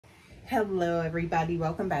Hello everybody,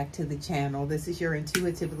 welcome back to the channel. This is your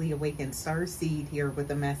intuitively awakened star seed here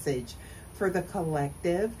with a message for the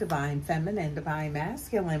collective, divine feminine, divine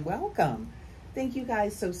masculine. Welcome. Thank you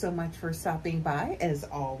guys so much for stopping by. As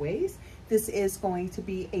always, this is going to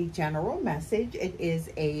be a general message. It is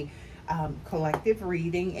a collective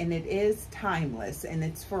reading, and it is timeless, and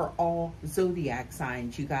it's for all zodiac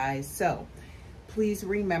signs, you guys. So please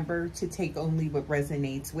remember to take only what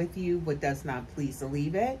resonates with you. What does not, please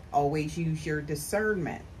leave it. Always use your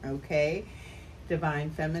discernment, okay? Divine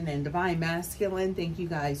feminine, divine masculine, thank you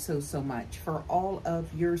guys so much for all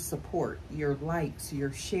of your support, your likes,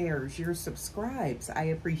 your shares, your subscribes. I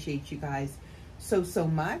appreciate you guys so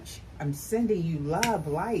much. I'm sending you love,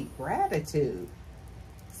 light, gratitude.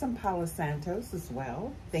 Some Palo Santos as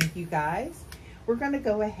well. Thank you guys. We're going to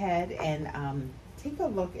go ahead and take a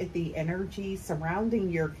look at the energy surrounding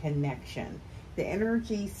your connection, the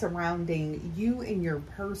energy surrounding you and your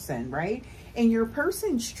person, right? And your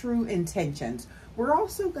person's true intentions. We're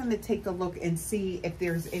also going to take a look and see if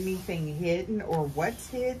there's anything hidden or what's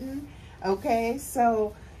hidden. Okay,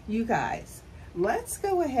 so you guys, let's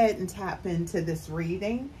go ahead and tap into this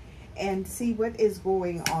reading and see what is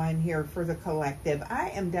going on here for the collective. I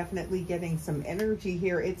am definitely getting some energy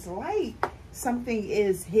here. It's like something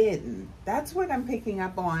is hidden. That's what I'm picking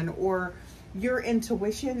up on, or your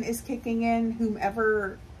intuition is kicking in,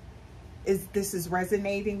 whomever this is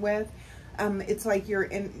resonating with. It's like your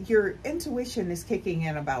intuition is kicking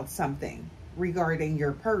in about something regarding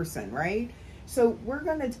your person, right? So we're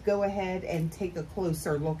going to go ahead and take a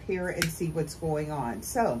closer look here and see what's going on.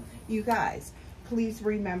 So you guys, please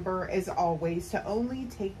remember, as always, to only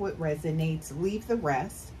take what resonates, leave the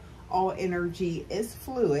rest. All energy is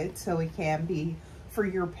fluid, so it can be for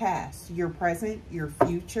your past, your present, your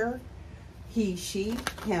future, he, she,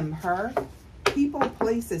 him, her, people,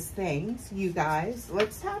 places, things. You guys,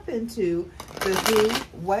 let's tap into the who,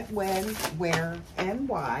 what, when, where, and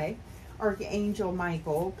why. Archangel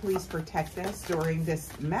Michael, please protect us during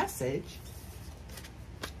this message.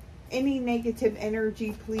 Any negative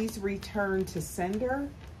energy, please return to sender.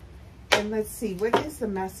 And let's see, what is the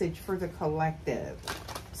message for the collective?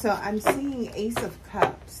 So I'm seeing Ace of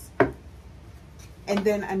Cups, and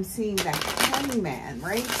then I'm seeing the Hangman,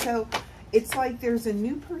 right? So it's like there's a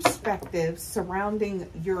new perspective surrounding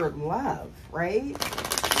your love, right?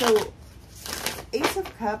 So Ace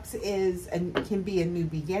of Cups can be a new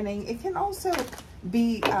beginning. It can also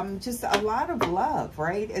be just a lot of love,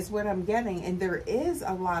 right, is what I'm getting. And there is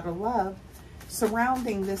a lot of love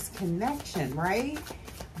surrounding this connection, right?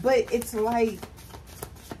 But it's like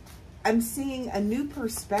I'm seeing a new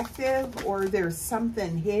perspective, or there's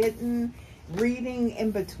something hidden. Reading in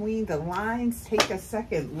between the lines, take a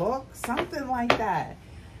second look, something like that.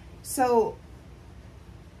 So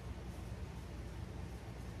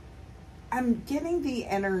I'm getting the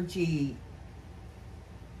energy.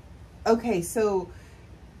 Okay, so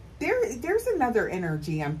there's another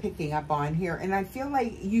energy I'm picking up on here, and I feel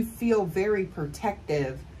like you feel very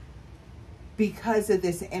protective because of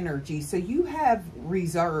this energy. So you have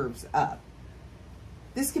reserves up.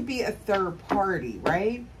 This could be a third party,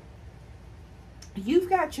 right? You've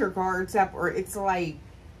got your guards up, or it's like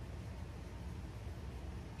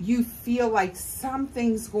you feel like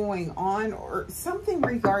something's going on, or something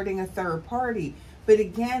regarding a third party. But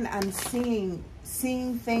again, I'm seeing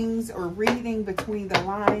things, or reading between the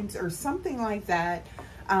lines, or something like that.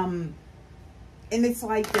 And it's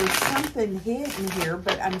like there's something hidden here,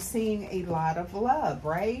 but I'm seeing a lot of love,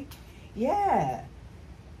 right? Yeah.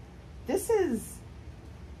 This is,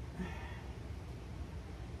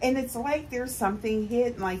 and it's like there's something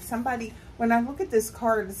hidden, like somebody, when I look at this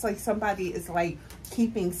card, it's like somebody is like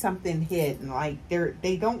keeping something hidden, like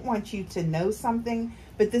they don't want you to know something,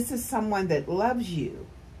 but this is someone that loves you.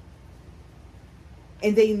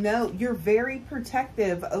 And they know you're very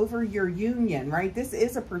protective over your union, right? This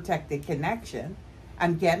is a protected connection,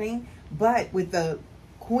 I'm getting. But with the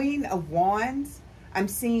Queen of Wands, I'm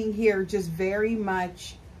seeing here just very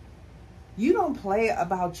much, you don't play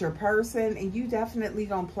about your person, and you definitely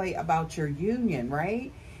don't play about your union,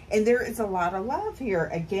 right? And there is a lot of love here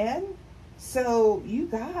again. So you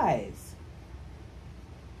guys,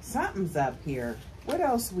 something's up here. What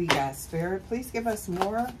else we got, Spirit? Please give us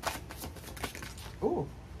more. Oh,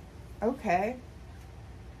 okay.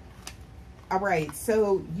 All right,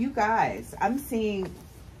 so you guys, I'm seeing,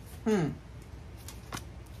 the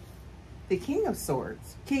King of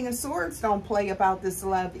Swords. King of Swords don't play about this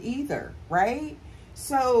love either, right?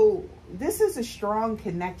 So this is a strong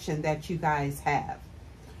connection that you guys have.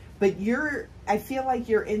 But I feel like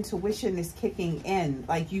your intuition is kicking in.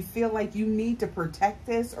 Like you feel like you need to protect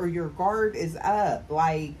this, or your guard is up.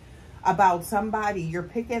 Like, about somebody. You're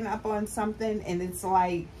picking up on something, and it's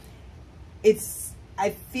like, I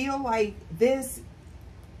feel like this,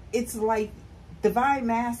 it's like divine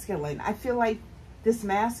masculine. I feel like this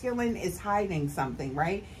masculine is hiding something,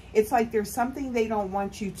 right? It's like there's something they don't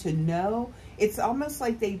want you to know. It's almost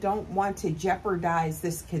like they don't want to jeopardize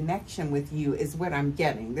this connection with you, is what I'm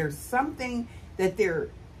getting. There's something that they're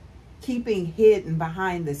keeping hidden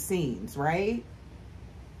behind the scenes, right?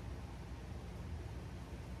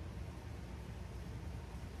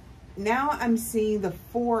 Now I'm seeing the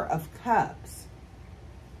Four of Cups.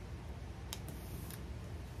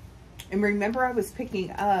 And remember, I was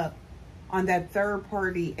picking up on that third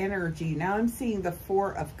party energy. Now I'm seeing the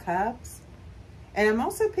Four of Cups. And I'm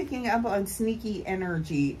also picking up on sneaky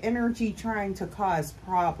energy trying to cause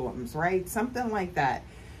problems, right? Something like that.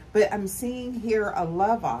 But I'm seeing here a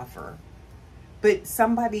love offer. But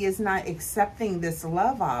somebody is not accepting this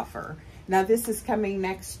love offer. Now this is coming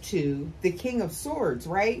next to the King of Swords,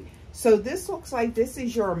 right? So this looks like this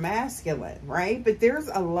is your masculine, right? But there's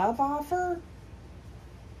a love offer.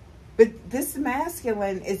 But this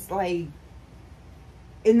masculine is like,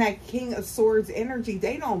 in that King of Swords energy,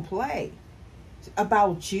 they don't play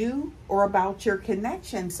about you or about your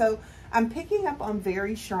connection. So I'm picking up on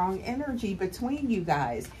very strong energy between you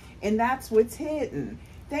guys. And that's what's hidden.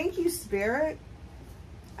 Thank you, Spirit.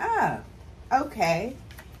 Ah, okay.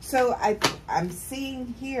 So I'm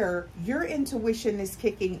seeing here, your intuition is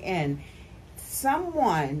kicking in.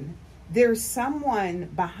 There's someone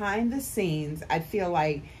behind the scenes, I feel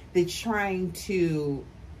like, that's trying to,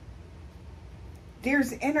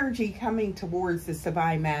 there's energy coming towards this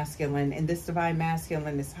divine masculine, and this divine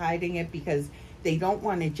masculine is hiding it because they don't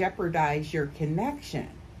want to jeopardize your connection.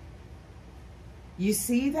 You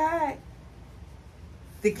see that?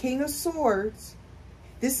 The King of Swords.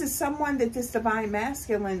 This is someone that this divine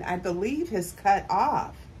masculine, I believe, has cut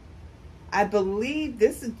off. I believe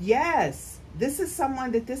this is, yes, this is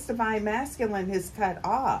someone that this divine masculine has cut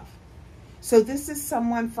off. So this is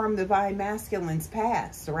someone from the divine masculine's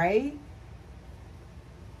past, right?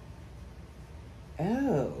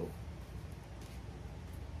 Oh.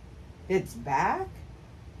 It's back?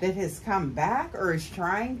 That has come back or is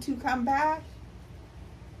trying to come back?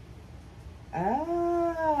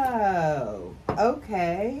 Oh,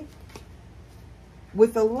 okay.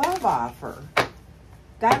 With the love offer.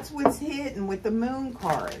 That's what's hidden with the Moon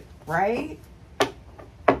card, right?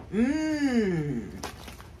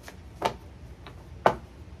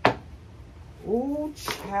 Ooh,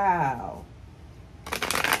 child.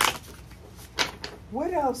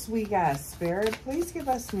 What else we got, Spirit? Please give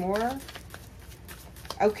us more.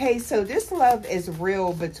 Okay, so this love is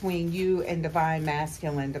real between you and divine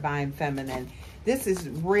masculine, divine feminine. This is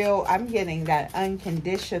real. I'm getting that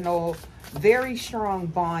unconditional, very strong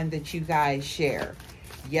bond that you guys share.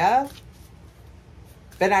 Yep.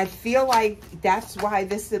 But I feel like that's why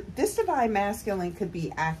this divine masculine could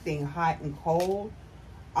be acting hot and cold,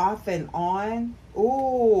 off and on.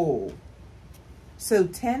 Ooh. So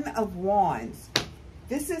 10 of Wands.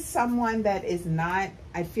 This is someone that is not,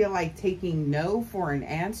 I feel like, taking no for an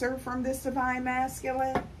answer from this divine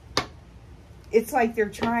masculine. It's like they're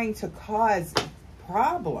trying to cause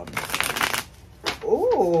problems.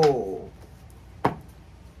 Ooh.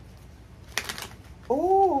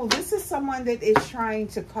 Ooh, this is someone that is trying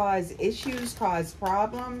to cause issues, cause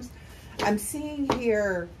problems. I'm seeing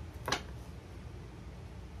here,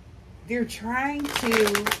 they're trying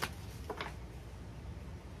to,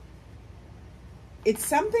 it's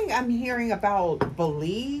something I'm hearing about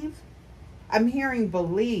believe. I'm hearing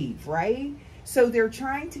believe, right? So they're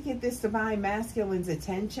trying to get this divine masculine's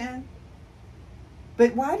attention.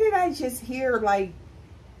 But why did I just hear like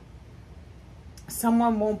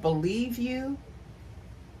someone won't believe you?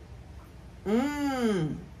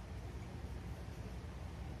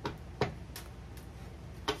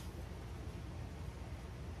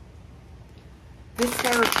 This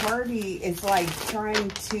third party is like trying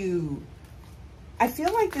to, I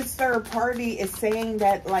feel like this third party is saying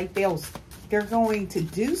that like they're going to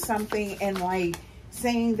do something and like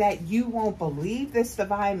saying that you won't believe this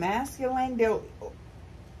divine masculine.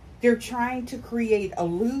 They're trying to create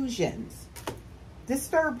illusions. This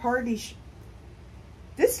third party,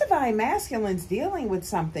 this divine masculine's dealing with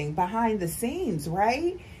something behind the scenes,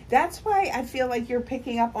 right? That's why I feel like you're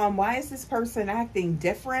picking up on why is this person acting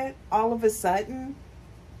different all of a sudden?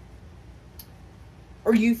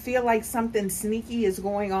 Or you feel like something sneaky is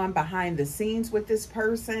going on behind the scenes with this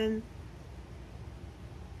person.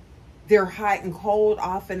 They're hot and cold,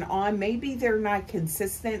 off and on. Maybe they're not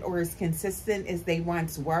consistent or as consistent as they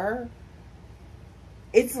once were.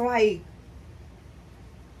 It's like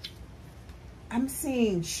I'm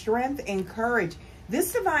seeing strength and courage.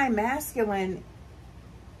 This divine masculine,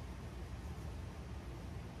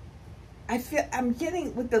 I'm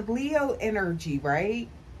getting with the Leo energy, right?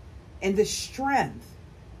 And the strength.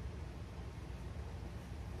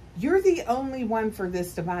 You're the only one for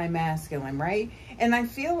this divine masculine, right? And I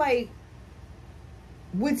feel like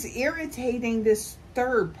what's irritating this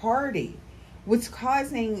third party, what's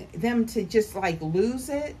causing them to just like lose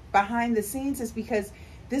it behind the scenes, is because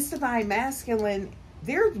this divine masculine,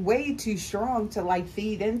 they're way too strong to like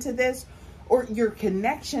feed into this, or your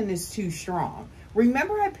connection is too strong.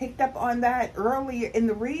 Remember, I picked up on that earlier in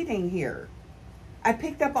the reading here. I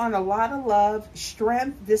picked up on a lot of love,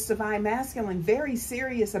 strength, this divine masculine, very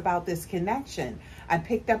serious about this connection. I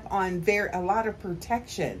picked up on a lot of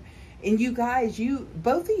protection. And you guys,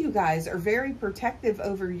 both of you guys are very protective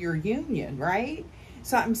over your union, right?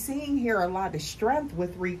 So I'm seeing here a lot of strength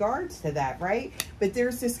with regards to that, right? But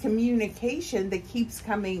there's this communication that keeps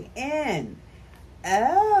coming in.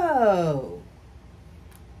 Oh.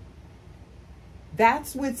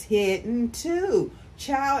 That's what's hidden too.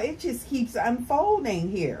 Child, it just keeps unfolding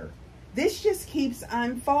here. This just keeps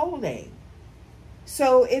unfolding.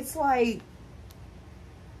 So it's like,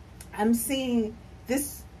 I'm seeing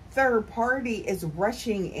this third party is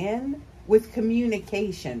rushing in with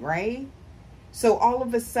communication, right? So all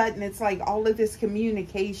of a sudden, it's like all of this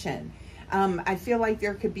communication. I feel like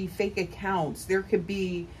there could be fake accounts. There could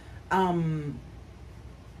be,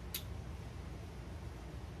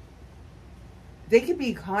 they could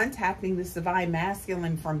be contacting this divine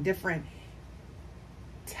masculine from different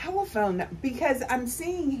telephone, because I'm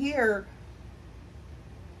seeing here,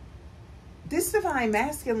 this divine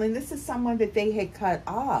masculine, this is someone that they had cut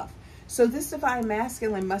off. So this divine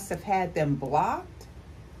masculine must have had them blocked.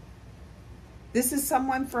 This is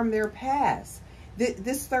someone from their past.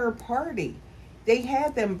 This third party, they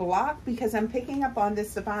had them blocked, because I'm picking up on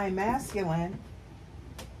this divine masculine.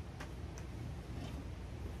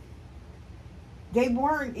 They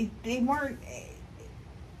were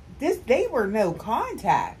no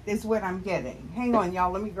contact is what I'm getting. Hang on,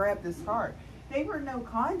 y'all. Let me grab this card. They were no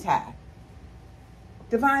contact.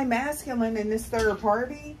 Divine masculine and this third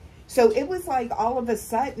party. So it was like all of a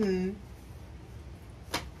sudden,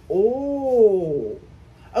 oh,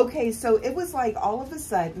 okay. So it was like all of a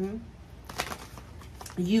sudden,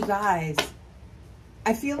 you guys,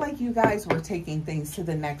 I feel like you guys were taking things to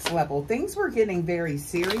the next level. Things were getting very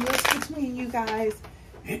serious between you guys.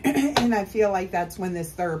 And I feel like that's when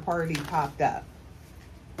this third party popped up.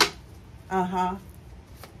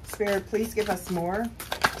 Spirit, please give us more.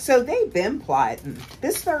 So they've been plotting.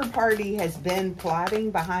 This third party has been plotting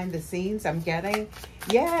behind the scenes, I'm getting.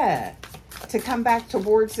 Yeah. To come back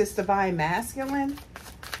towards this divine masculine.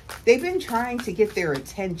 They've been trying to get their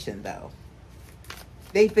attention, though.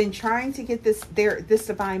 They've been trying to get this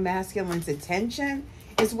divine masculine's attention,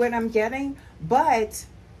 is what I'm getting. But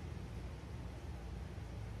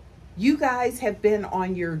you guys have been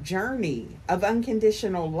on your journey of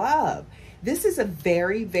unconditional love. This is a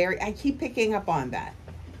very, I keep picking up on that.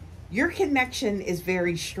 Your connection is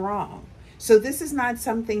very strong. So this is not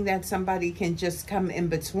something that somebody can just come in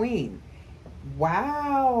between.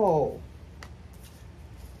 Wow.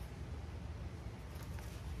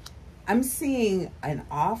 I'm seeing an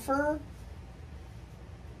offer.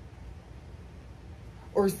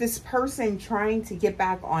 Or is this person trying to get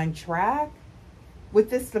back on track with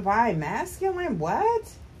this divine masculine? What?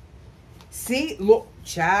 See, look,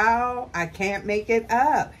 child, I can't make it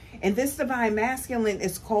up. And this divine masculine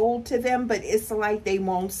is cold to them, but it's like they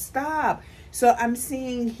won't stop. So I'm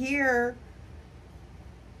seeing here,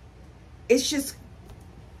 it's just,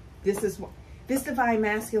 this divine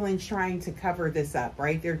masculine is trying to cover this up,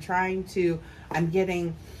 right? They're trying to,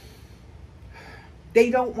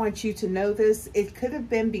 they don't want you to know this. It could have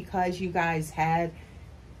been because you guys had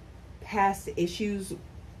past issues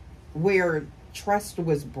where trust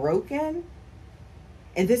was broken.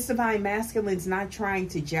 And this divine masculine is not trying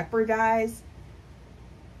to jeopardize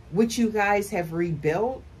what you guys have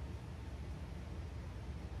rebuilt.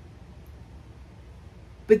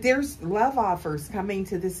 But there's love offers coming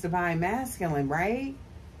to this divine masculine, right?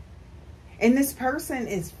 And this person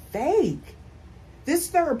is fake. This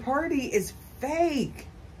third party is fake.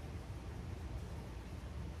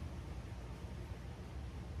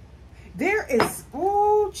 There is,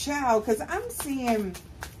 oh, child, because I'm seeing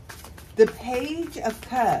the Page of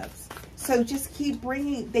Cups. So just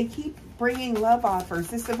they keep bringing love offers.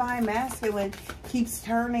 This divine masculine keeps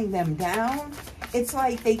turning them down. It's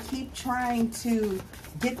like they keep trying to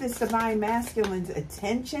get this divine masculine's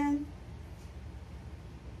attention.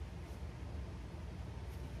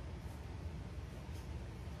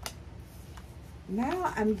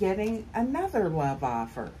 Now I'm getting another love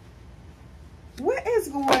offer. What is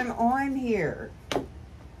going on here?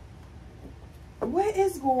 What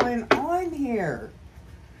is going on here?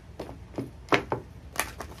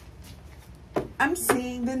 I'm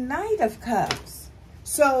seeing the Knight of Cups.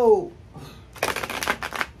 So,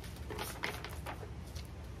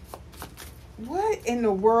 what in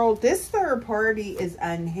the world? This third party is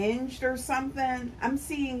unhinged or something? I'm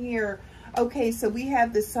seeing here, okay, so we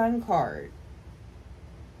have the Sun card.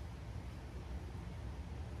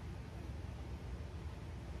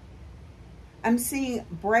 I'm seeing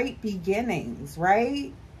bright beginnings,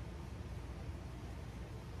 right?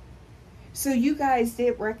 So you guys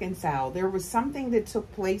did reconcile. There was something that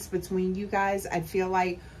took place between you guys, I feel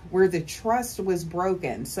like, where the trust was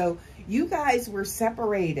broken. So you guys were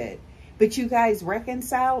separated, but you guys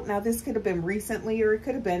reconciled. Now, this could have been recently, or it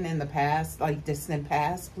could have been in the past, like distant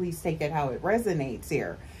past. Please take it how it resonates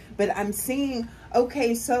here. But I'm seeing,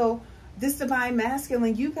 okay, so this divine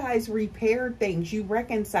masculine, you guys repaired things. You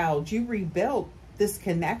reconciled. You rebuilt this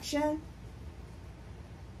connection.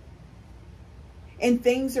 And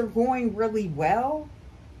things are going really well.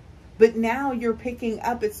 But now you're picking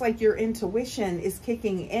up. It's like your intuition is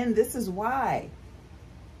kicking in. This is why.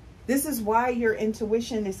 This is why your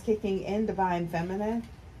intuition is kicking in, divine feminine.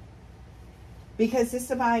 Because this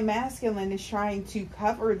divine masculine is trying to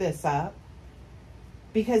cover this up.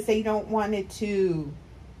 Because they don't want it to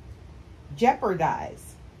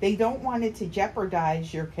jeopardize. They don't want it to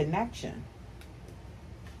jeopardize your connection.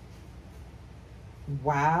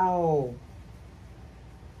 Wow.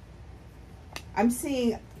 I'm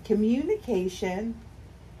seeing communication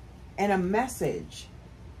and a message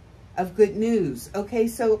of good news. Okay,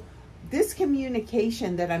 so this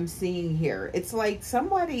communication that I'm seeing here, it's like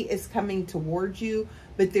somebody is coming towards you,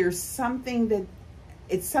 but there's something that,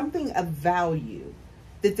 it's something of value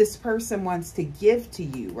that this person wants to give to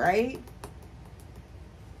you, right?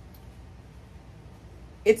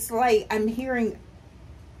 It's like I'm hearing,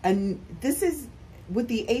 and this is with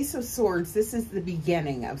the Ace of Swords, this is the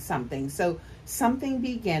beginning of something. So something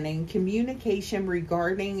beginning, communication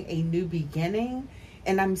regarding a new beginning.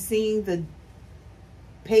 And I'm seeing the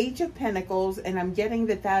Page of Pentacles, and I'm getting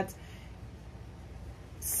that that's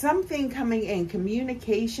something coming in,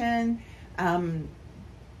 communication,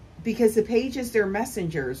 because the pages, they're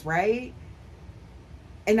messengers, right?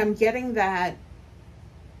 And I'm getting that,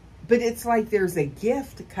 but it's like there's a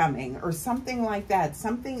gift coming or something like that,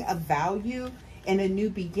 something of value and a new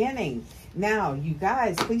beginning. Now, you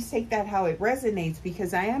guys, please take that how it resonates,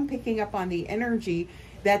 because I am picking up on the energy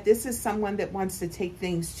that this is someone that wants to take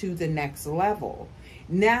things to the next level.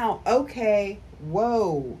 Now, okay,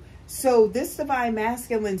 whoa. So this divine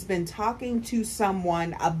masculine's been talking to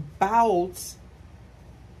someone about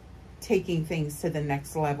taking things to the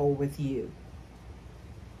next level with you.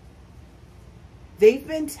 They've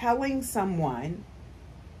been telling someone,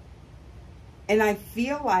 and I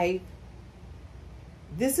feel like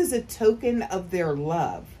this is a token of their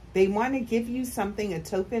love. They want to give you something, a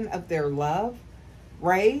token of their love,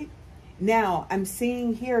 right? Now, I'm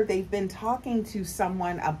seeing here they've been talking to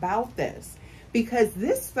someone about this, because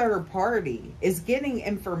this third party is getting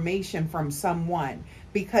information from someone,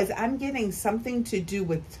 because I'm getting something to do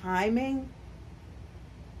with timing.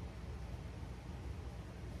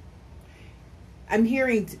 I'm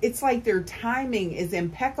hearing it's like their timing is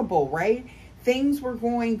impeccable, right? Things were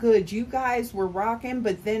going good. You guys were rocking,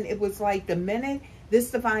 but then it was like the minute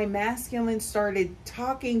this divine masculine started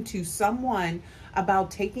talking to someone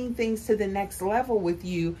about taking things to the next level with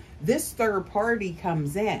you, this third party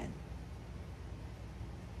comes in.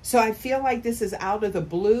 So I feel like this is out of the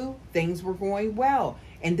blue. Things were going well,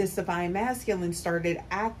 and this divine masculine started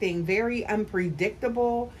acting very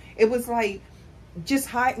unpredictable. It was like just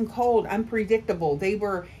hot and cold, unpredictable. They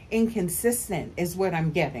were inconsistent is what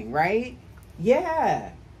I'm getting, right?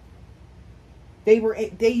 Yeah.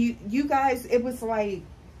 You guys, it was like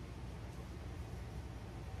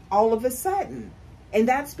all of a sudden. And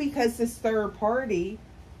that's because this third party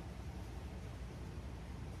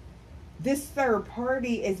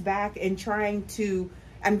is back and trying to,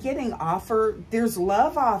 I'm getting there's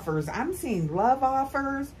love offers. I'm seeing love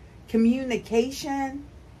offers, communication.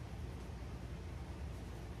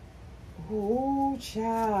 Oh,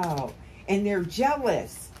 child. And they're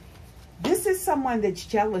jealous. This is someone that's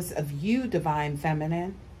jealous of you, divine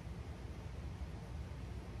feminine.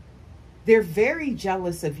 They're very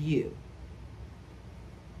jealous of you.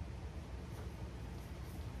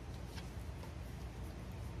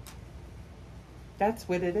 That's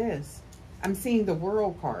what it is. I'm seeing the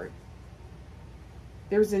World card.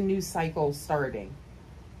 There's a new cycle starting.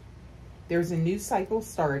 There's a new cycle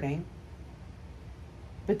starting.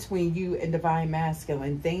 between you and divine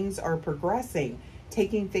masculine. Things are progressing,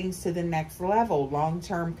 taking things to the next level,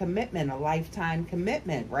 long-term commitment, a lifetime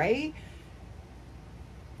commitment, right?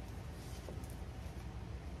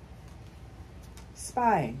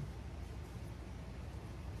 Spying.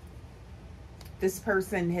 This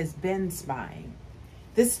person has been spying.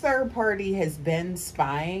 This third party has been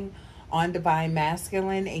spying on divine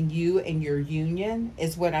masculine and you and your union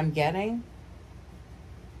is what I'm getting.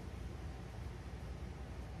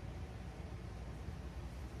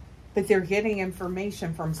 But they're getting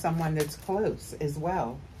information from someone that's close as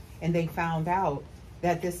well. And they found out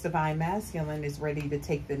that this divine masculine is ready to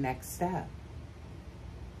take the next step.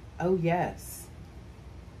 Oh, yes.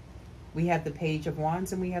 We have the Page of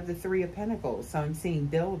Wands and we have the Three of Pentacles. So I'm seeing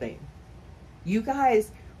building. You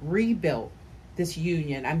guys rebuilt this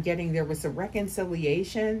union. I'm getting there was a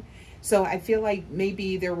reconciliation. So I feel like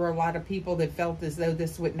maybe there were a lot of people that felt as though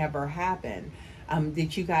this would never happen.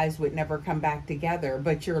 That you guys would never come back together.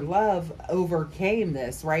 But your love overcame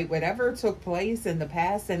this, right? Whatever took place in the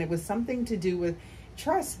past, and it was something to do with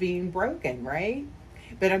trust being broken, right?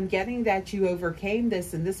 But I'm getting that you overcame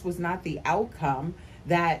this, and this was not the outcome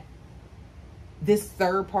that this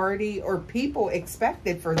third party or people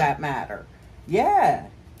expected, for that matter. Yeah.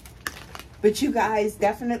 But you guys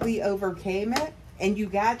definitely overcame it, and you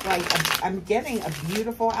got like, I'm getting a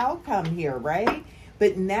beautiful outcome here, right?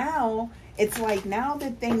 But now, it's like now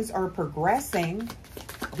that things are progressing,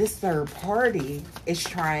 this third party is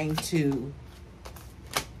trying to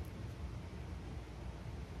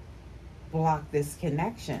block this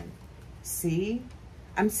connection. See?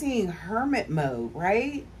 I'm seeing hermit mode,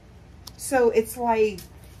 right? So it's like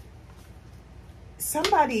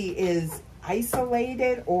somebody is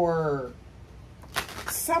isolated or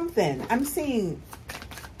something. I'm seeing,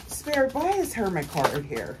 Spirit, why is hermit card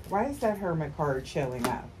here? Why is that hermit card showing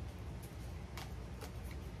up?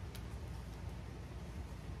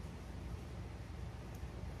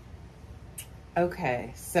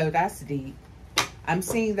 Okay, so that's deep. I'm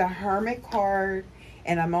seeing the Hermit card,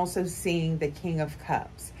 and I'm also seeing the King of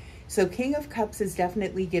Cups. So King of Cups is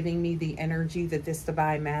definitely giving me the energy that this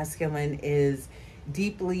divine masculine is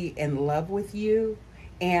deeply in love with you,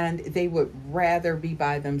 and they would rather be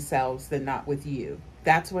by themselves than not with you.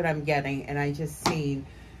 That's what I'm getting, and I just seen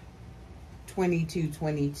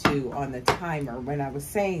 2222 on the timer when I was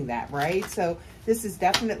saying that, right? So this is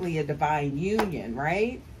definitely a divine union,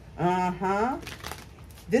 right?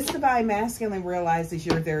 This divine masculine realizes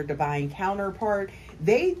you're their divine counterpart.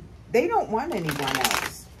 They don't want anyone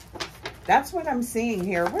else. That's what I'm seeing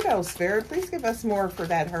here. What else, Spirit? Please give us more for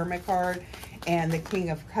that Hermit card and the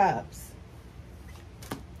King of Cups.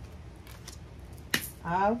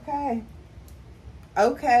 Okay.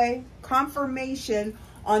 Okay. Confirmation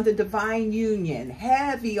on the divine union.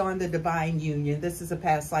 Heavy on the divine union. This is a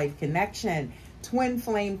past life connection. Twin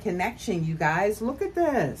flame connection, you guys. Look at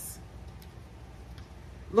this.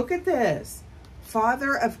 Look at this.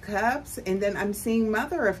 Father of Cups, and then I'm seeing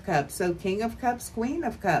Mother of Cups. So King of Cups, Queen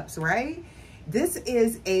of Cups, right? This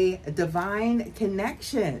is a divine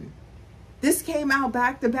connection. This came out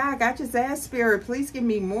back to back. I just asked Spirit, please give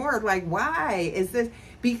me more. Like, why is this?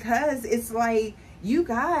 Because it's like, you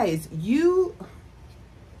guys,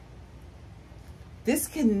 this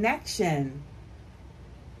connection,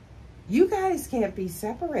 you guys can't be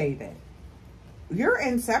separated. You're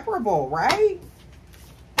inseparable, right?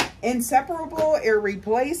 Inseparable,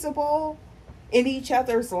 irreplaceable in each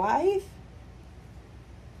other's life.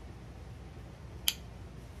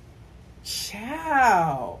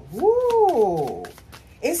 Ciao. Woo.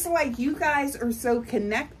 It's like you guys are so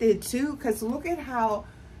connected too, because look at how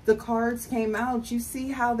the cards came out. You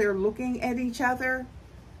see how they're looking at each other?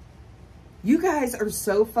 You guys are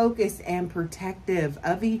so focused and protective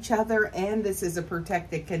of each other, and this is a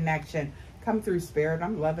protected connection. Come through, Spirit.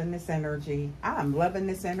 I'm loving this energy. I'm loving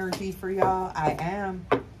this energy for y'all. I am.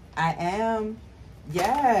 I am.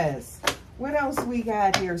 Yes. What else we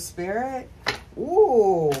got here, Spirit?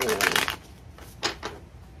 Ooh.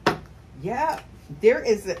 Yeah. There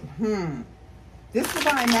is a, this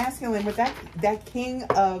divine masculine with that King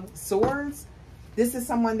of Swords. This is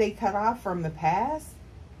someone they cut off from the past.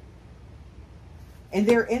 And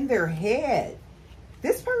they're in their head.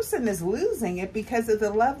 This person is losing it because of the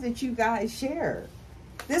love that you guys share.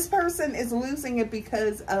 This person is losing it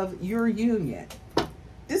because of your union.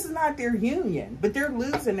 This is not their union, but they're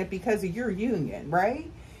losing it because of your union, right?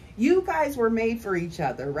 You guys were made for each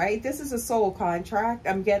other, right? This is a soul contract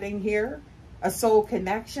I'm getting here. A soul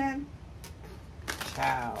connection.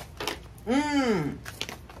 Ciao.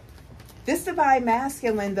 This divine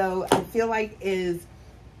masculine, though, I feel like is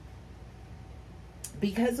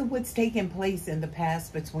because of what's taken place in the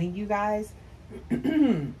past between you guys.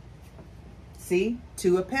 See,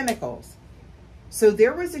 Two of Pentacles. So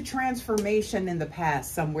there was a transformation in the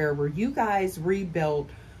past somewhere where you guys rebuilt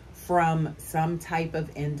from some type of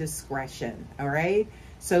indiscretion. All right.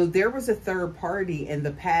 So there was a third party in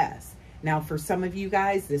the past. Now, for some of you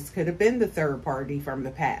guys, this could have been the third party from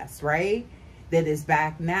the past, right? That is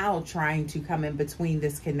back now trying to come in between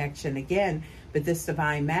this connection again. But this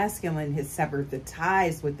divine masculine has severed the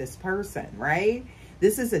ties with this person, right?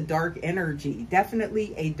 This is a dark energy,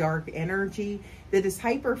 definitely a dark energy that is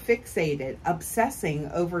hyper fixated, obsessing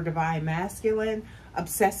over divine masculine,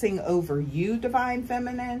 obsessing over you, divine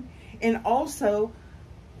feminine. And also,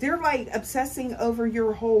 they're like obsessing over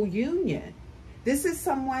your whole union. This is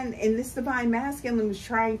someone, and this divine masculine was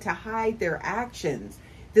trying to hide their actions.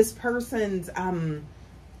 This person's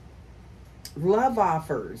love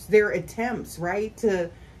offers, their attempts, right, to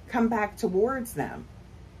come back towards them.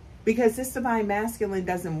 Because this divine masculine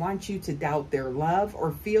doesn't want you to doubt their love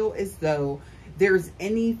or feel as though there's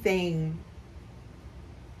anything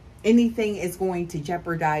is going to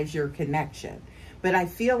jeopardize your connection. But I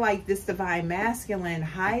feel like this divine masculine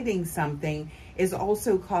hiding something is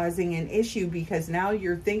also causing an issue, because now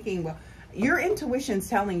you're thinking, well, your intuition's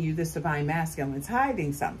telling you this divine masculine's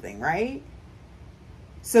hiding something, right?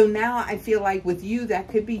 So now I feel like with you, that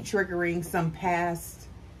could be triggering some past,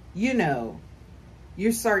 you know,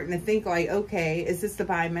 you're starting to think like, okay, is this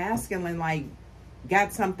divine masculine like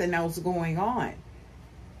got something else going on?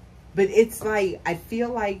 But it's like, I feel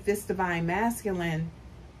like this divine masculine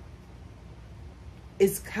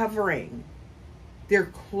is covering.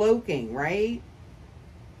 They're cloaking, right?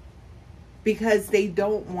 Because they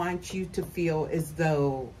don't want you to feel as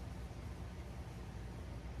though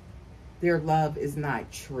their love is not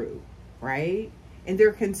true, right? And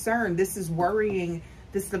they're concerned. This is worrying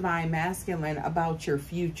this divine masculine about your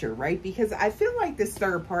future, right? Because I feel like this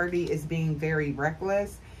third party is being very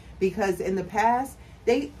reckless, because in the past,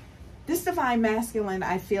 this divine masculine,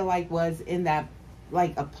 I feel like, was in that,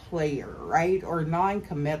 like a player, right? Or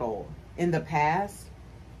non-committal in the past.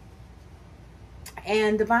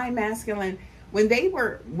 And divine masculine, when they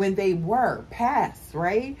were past,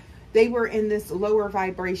 right? They were in this lower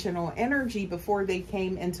vibrational energy before they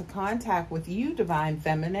came into contact with you, divine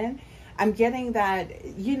feminine. I'm getting that,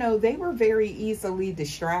 you know, they were very easily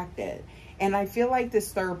distracted. And I feel like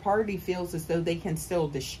this third party feels as though they can still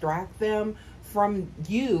distract them from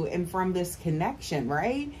you and from this connection,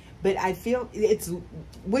 right? But I feel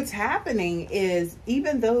what's happening is,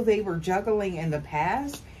 even though they were juggling in the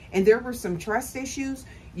past and there were some trust issues,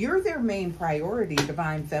 you're their main priority,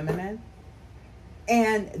 divine feminine.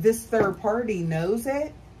 And this third party knows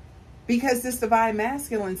it, because this divine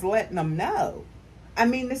masculine's letting them know. I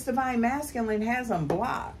mean, this divine masculine has them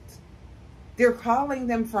blocked. They're calling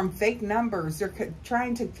them from fake numbers. They're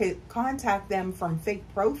trying to contact them from fake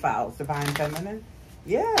profiles, divine feminine.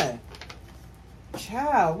 Yeah.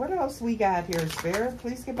 Child, what else we got here, Spirit?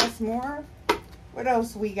 Please give us more. What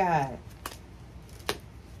else we got?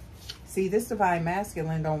 See, this divine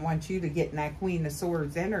masculine don't want you to get in that Queen of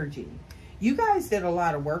Swords energy. You guys did a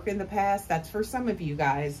lot of work in the past. That's for some of you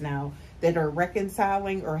guys now that are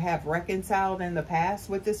reconciling or have reconciled in the past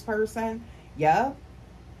with this person. Yup.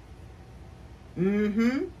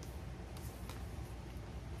 Look,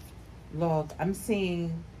 I'm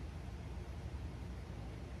seeing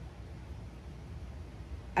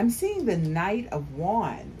the Knight of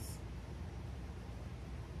Wands.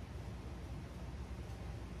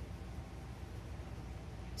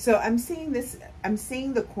 So I'm seeing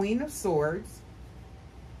the Queen of Swords.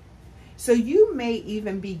 So you may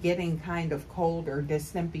even be getting kind of cold or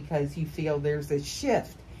distant because you feel there's a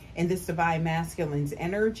shift in this divine masculine's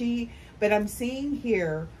energy. But I'm seeing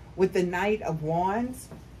here with the Knight of Wands,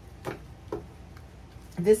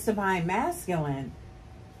 this divine masculine,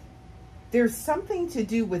 there's something to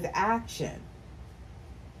do with action.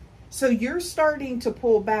 So you're starting to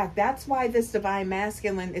pull back. That's why this divine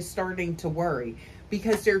masculine is starting to worry,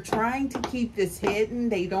 because they're trying to keep this hidden.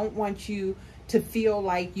 They don't want you to feel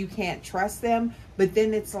like you can't trust them. But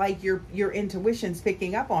then it's like your intuition's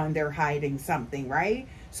picking up on they're hiding something, right?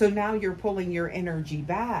 So now you're pulling your energy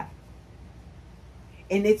back.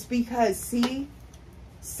 And it's because, see,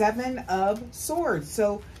 7 of Swords.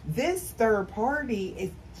 So this third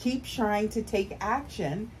party keeps trying to take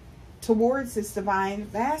action towards this divine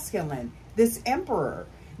masculine, this Emperor.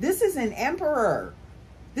 This is an Emperor.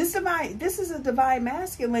 This is a divine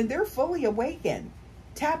masculine. They're fully awakened,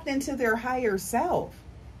 tapped into their higher self.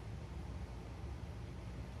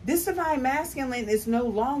 This divine masculine is no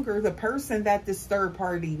longer the person that this third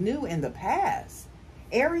party knew in the past.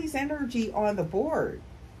 Aries energy on the board.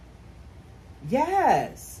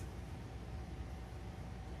 Yes.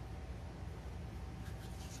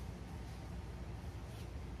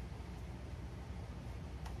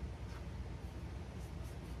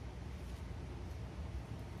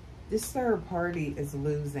 This third party is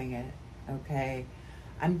losing it, okay?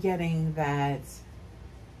 I'm getting that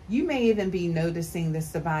you may even be noticing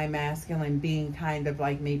this divine masculine being kind of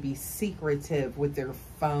like maybe secretive with their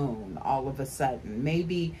phone all of a sudden.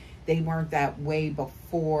 Maybe they weren't that way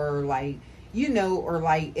before, like, you know, or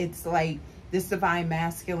like it's like this divine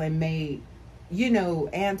masculine may, you know,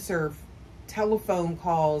 answer telephone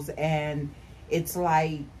calls and it's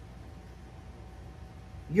like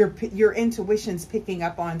your intuition's picking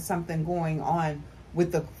up on something going on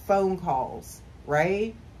with the phone calls,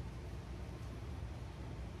 right?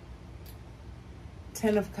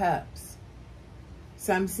 10 of Cups.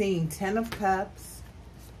 So I'm seeing 10 of Cups,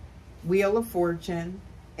 Wheel of Fortune,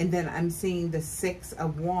 and then I'm seeing the 6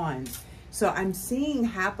 of Wands. So I'm seeing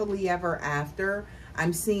happily ever after.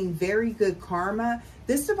 I'm seeing very good karma.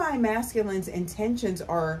 This divine masculine's intentions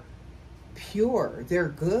are pure. They're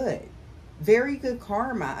good. Very good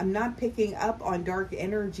karma. I'm not picking up on dark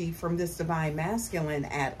energy from this divine masculine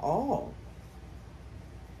at all.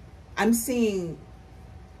 I'm seeing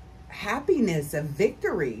happiness, a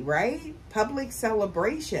victory, right? Public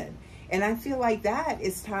celebration. And I feel like that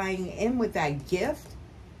is tying in with that gift,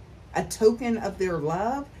 a token of their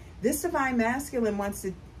love. This divine masculine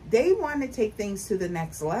they want to take things to the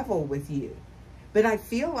next level with you. But I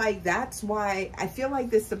feel like that's why, I feel like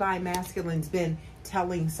this divine masculine's been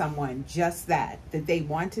telling someone just that they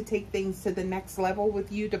want to take things to the next level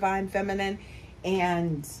with you, divine feminine.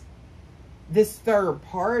 And this third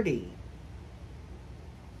party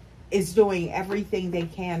is doing everything they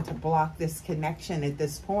can to block this connection at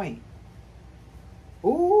this point.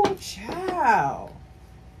 Ooh, child.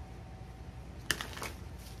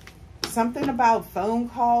 Something about phone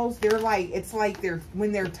calls. They're like, it's like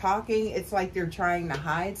when they're talking, it's like they're trying to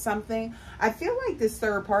hide something. I feel like this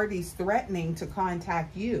third party's threatening to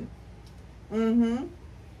contact you. Because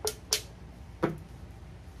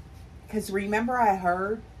remember I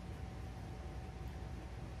heard,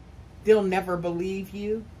 they'll never believe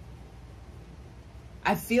you.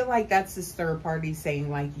 I feel like that's this third party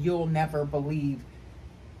saying, like, you'll never believe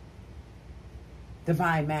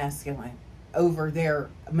divine masculine over their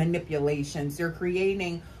manipulations. They're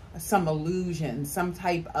creating some illusion, some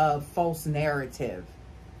type of false narrative.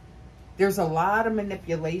 There's a lot of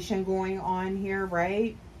manipulation going on here,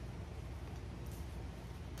 right?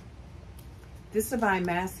 This divine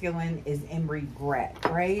masculine is in regret,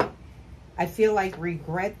 right? I feel like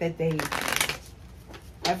regret that they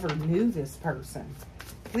ever knew this person.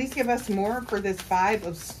 Please give us more for this Five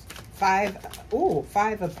of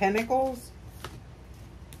Pentacles.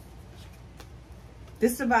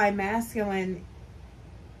 This divine masculine,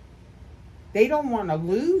 they don't want to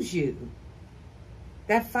lose you.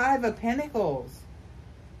 That Five of Pentacles.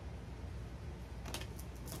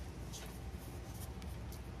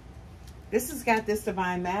 This has got this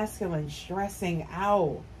divine masculine stressing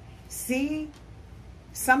out. See?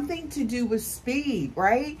 Something to do with speed,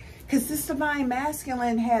 right? Because this divine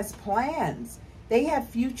masculine has plans. They have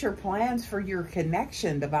future plans for your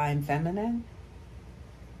connection, divine feminine.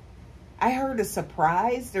 I heard a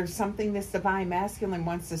surprise. There's something this divine masculine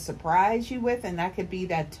wants to surprise you with, and that could be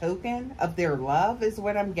that token of their love is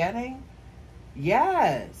what I'm getting.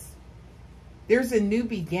 Yes. There's a new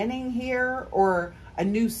beginning here, or a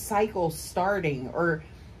new cycle starting, or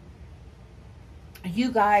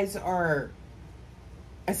you guys are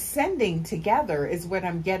ascending together is what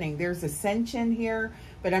I'm getting. There's ascension here,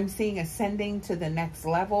 but I'm seeing ascending to the next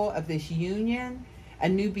level of this union, a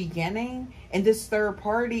new beginning. And this third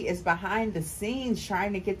party is behind the scenes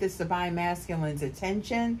trying to get this divine masculine's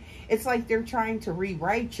attention. It's like they're trying to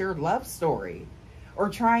rewrite your love story, or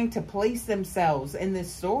trying to place themselves in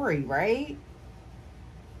this story, right?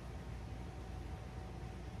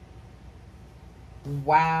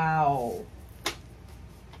 Wow.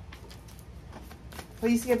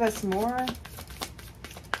 Please give us more.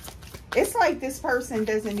 It's like this person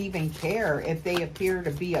doesn't even care if they appear to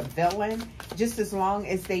be a villain, just as long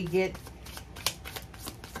as they get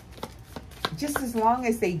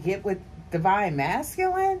with divine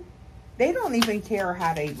masculine. They don't even care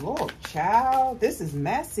how they look, child. This is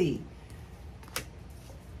messy.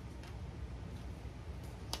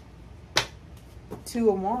 Two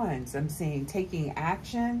of Wands, I'm seeing taking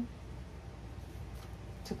action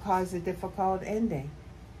to cause a difficult ending.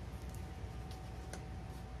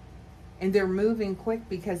 And they're moving quick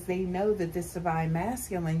because they know that this divine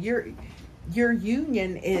masculine, your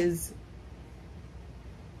union is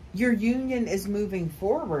Your union is moving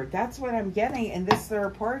forward. That's what I'm getting. And this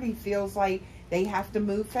third party feels like they have to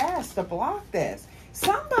move fast to block this.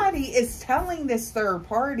 Somebody is telling this third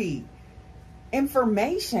party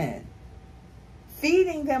information,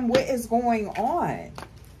 feeding them what is going on.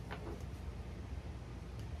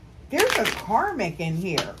 There's a karmic in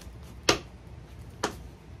here.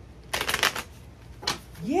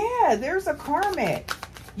 Yeah, there's a karmic.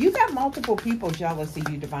 You got multiple people jealous of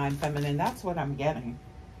you, Divine Feminine. That's what I'm getting.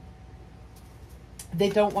 They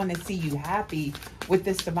don't want to see you happy with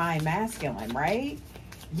this Divine Masculine, right?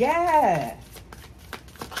 Yeah.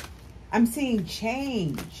 I'm seeing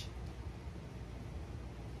change.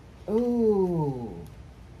 Ooh.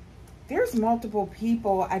 There's multiple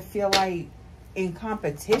people, I feel like, in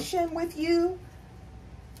competition with you.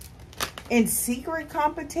 In secret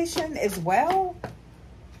competition as well.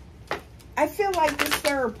 I feel like this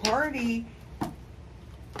third party,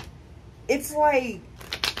 it's like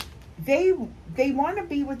they want to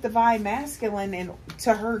be with Divine Masculine and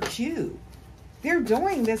to hurt you. They're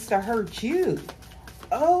doing this to hurt you.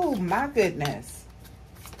 Oh my goodness.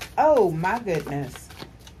 Oh my goodness.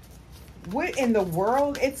 What in the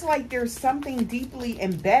world? It's like there's something deeply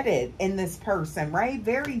embedded in this person, right?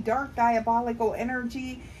 Very dark, diabolical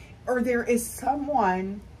energy. Or there is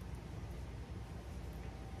someone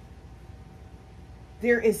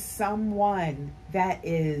that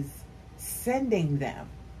is sending them.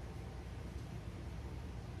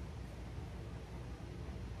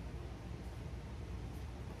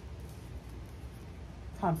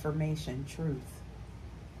 Confirmation, truth.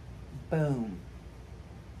 Boom.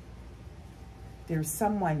 There's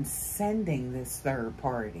someone sending this third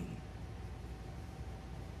party.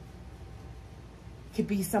 Could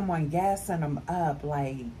be someone gassing them up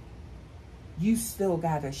like, you still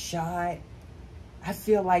got a shot. I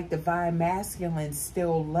feel like Divine Masculine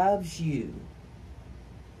still loves you.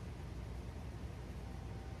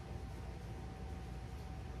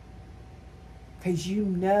 Because you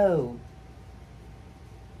know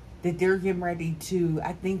that they're getting ready to,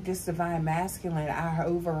 I think this Divine Masculine, I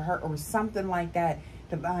overheard, or something like that,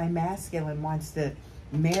 Divine Masculine wants to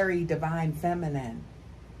marry Divine Feminine.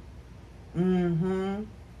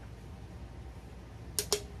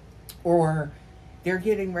 Or they're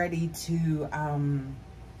getting ready to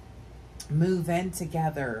move in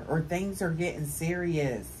together, or things are getting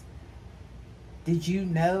serious. Did you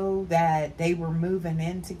know that they were moving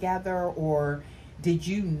in together? Or did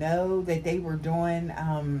you know that they were doing,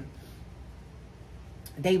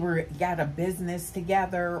 got a business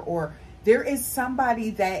together? Or there is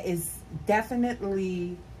somebody that is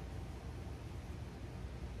definitely,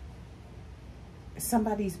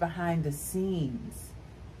 somebody's behind the scenes.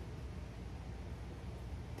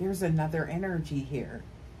 There's another energy here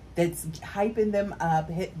that's hyping them up,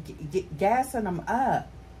 gassing them up,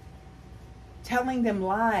 telling them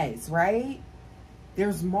lies, right?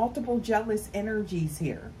 There's multiple jealous energies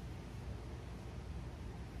here.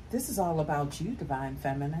 This is all about you, Divine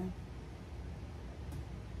Feminine.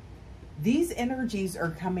 These energies are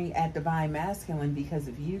coming at Divine Masculine because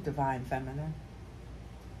of you, Divine Feminine.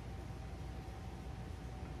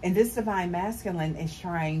 And this Divine Masculine is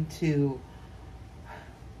trying to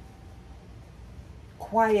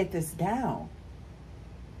quiet this down.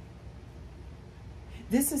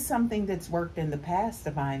 This is something that's worked in the past,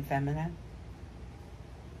 Divine Feminine.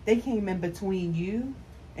 They came in between you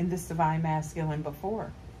and this Divine Masculine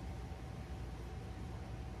before.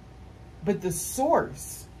 But the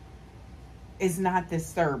source is not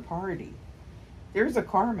this third party. There's a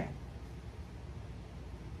karmic.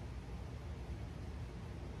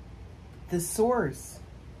 The source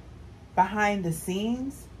behind the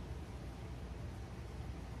scenes,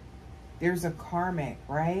 there's a karmic,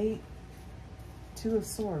 right? Two of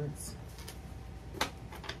Swords.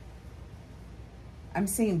 I'm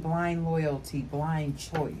seeing blind loyalty, blind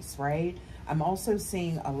choice, right? I'm also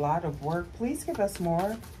seeing a lot of work. Please give us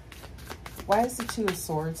more. Why is the Two of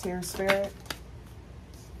Swords here, Spirit?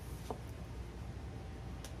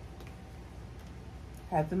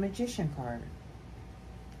 Have the Magician card.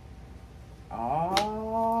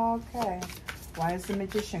 Okay. Why is the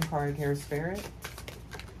Magician card here, Spirit?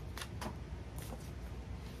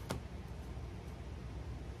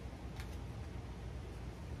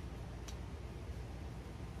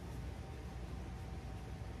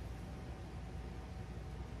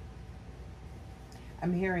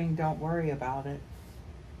 I'm hearing don't worry about it.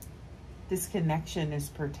 This connection is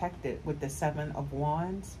protected with the Seven of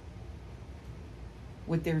Wands.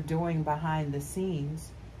 What they're doing behind the scenes.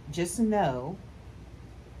 Just know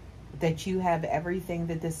that you have everything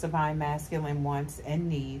that this Divine Masculine wants and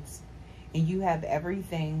needs. And you have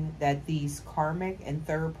everything that these karmic and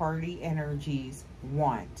third-party energies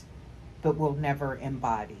want, but will never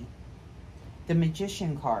embody. The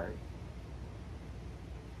Magician card.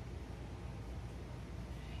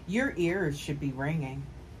 Your ears should be ringing.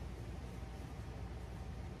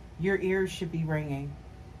 Your ears should be ringing.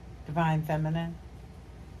 Divine Feminine.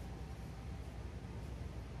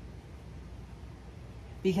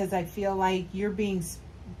 Because I feel like you're being,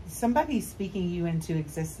 somebody's speaking you into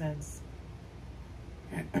existence.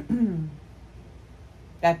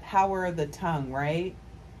 That power of the tongue, right?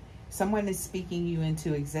 Someone is speaking you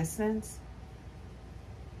into existence.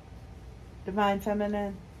 Divine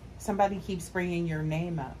Feminine. Somebody keeps bringing your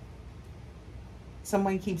name up.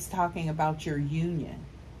 Someone keeps talking about your union.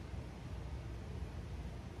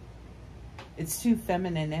 It's two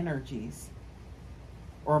feminine energies,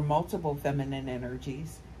 or multiple feminine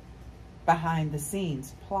energies, behind the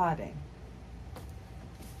scenes plotting.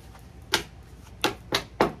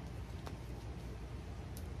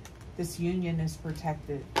 This union is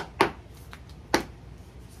protected.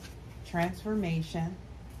 Transformation.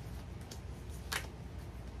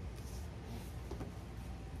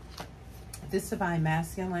 This Divine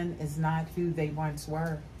Masculine is not who they once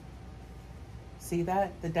were. See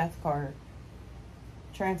that? The Death card.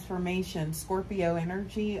 Transformation. Scorpio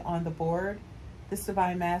energy on the board. This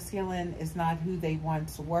Divine Masculine is not who they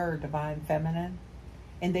once were, Divine Feminine.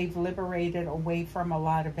 And they've liberated away from a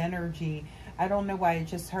lot of energy. I don't know why I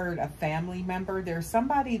just heard a family member. There's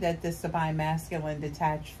somebody that this Divine Masculine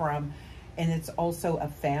detached from, and it's also a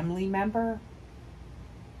family member.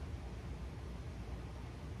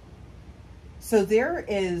 So there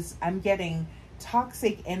is, I'm getting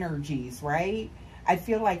toxic energies, right? I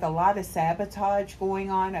feel like a lot of sabotage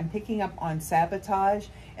going on. I'm picking up on sabotage,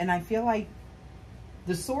 and I feel like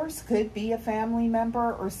the source could be a family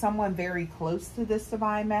member or someone very close to this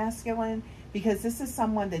Divine Masculine, because this is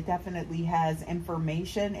someone that definitely has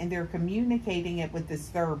information and they're communicating it with this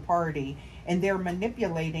third party, and they're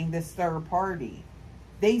manipulating this third party.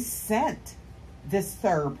 They sent this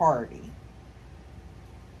third party.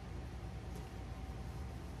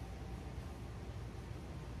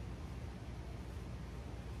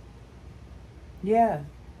 Yeah,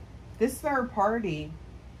 this third party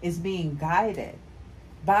is being guided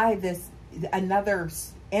by this another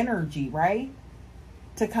energy, right?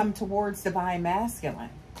 To come towards Divine Masculine.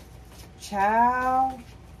 Ciao.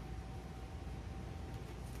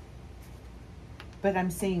 But I'm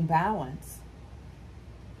seeing balance.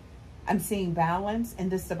 I'm seeing balance in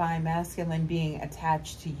this Divine Masculine being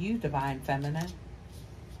attached to you, Divine Feminine.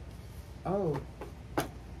 Oh.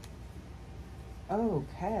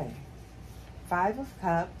 Okay. 5 of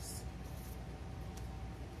Cups.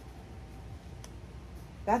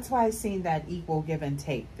 That's why I've seen that equal give and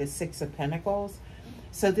take, the 6 of Pentacles.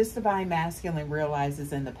 So this Divine Masculine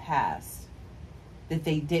realizes in the past that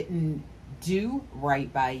they didn't do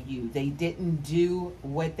right by you. They didn't do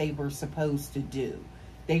what they were supposed to do.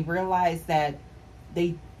 They realized that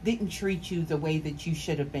they didn't treat you the way that you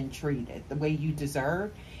should have been treated, the way you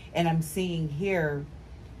deserve. And I'm seeing here,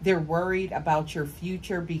 they're worried about your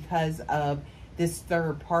future because of this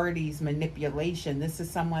third party's manipulation. This is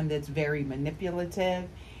someone that's very manipulative,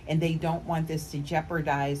 and they don't want this to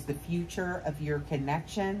jeopardize the future of your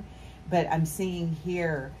connection. But I'm seeing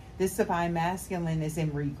here, this Divine Masculine is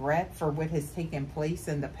in regret for what has taken place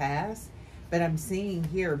in the past. But I'm seeing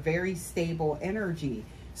here very stable energy.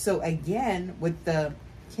 So again, with the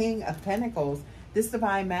King of Pentacles, this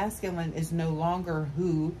Divine Masculine is no longer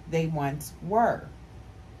who they once were.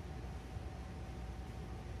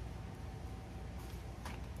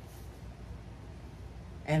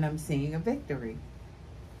 And I'm seeing a victory.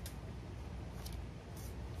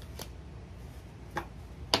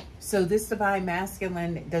 So this Divine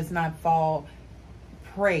Masculine does not fall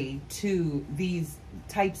prey to these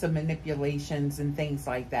types of manipulations and things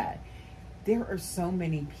like that. There are so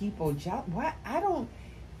many people. What?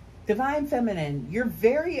 Divine Feminine, you're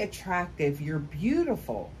very attractive. You're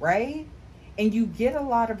beautiful, right? And you get a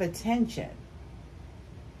lot of attention.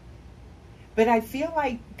 But I feel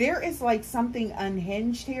like there is like something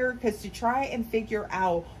unhinged here, because to try and figure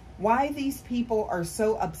out why these people are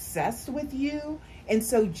so obsessed with you and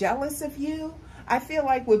so jealous of you, I feel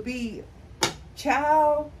like would be,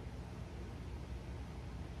 child,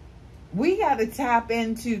 we got to tap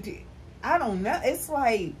into, I don't know. It's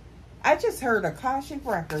like, I just heard a Akashic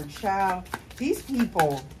record, child. These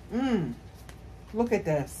people, look at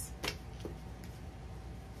this.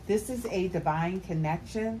 This is a divine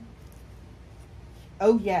connection.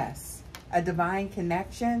 Oh, yes, a divine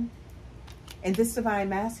connection. And this Divine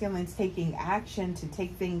Masculine is taking action to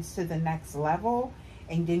take things to the next level.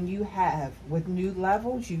 And then you have, with new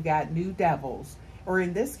levels, you got new devils. Or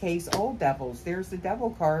in this case, old devils. There's the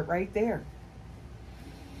devil card right there.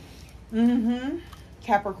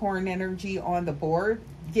 Capricorn energy on the board.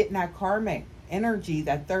 Getting that karmic energy,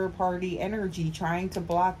 that third party energy, trying to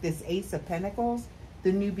block this Ace of Pentacles,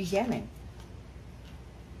 the new beginning.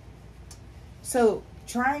 So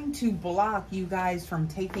trying to block you guys from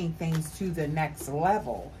taking things to the next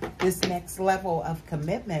level. This next level of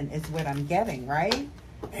commitment is what I'm getting, right?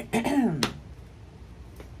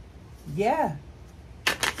 Yeah.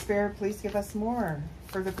 Spirit, please give us more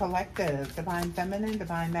for the collective. Divine Feminine,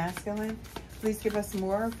 Divine Masculine. Please give us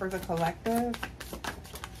more for the collective.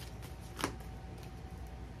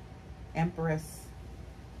 Empress.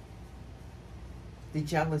 The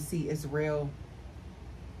jealousy is real.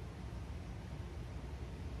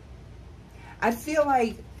 I feel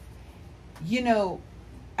like, you know,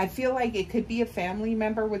 I feel like it could be a family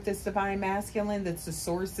member with this Divine Masculine that's the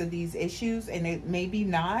source of these issues, and it maybe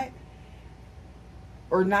not,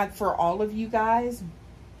 or not for all of you guys,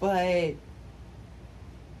 but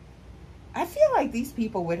I feel like these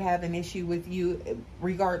people would have an issue with you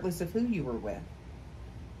regardless of who you were with.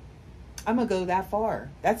 I'm going to go that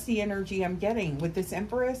far. That's the energy I'm getting with this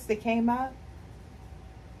Empress that came up.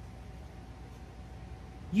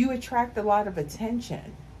 You attract a lot of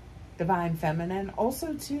attention, Divine Feminine.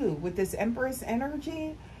 Also, too, with this Empress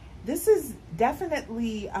energy, this is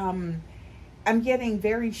definitely, I'm getting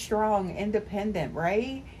very strong, independent,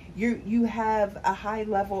 right? You have a high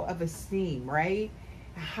level of esteem, right?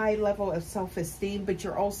 A high level of self-esteem, but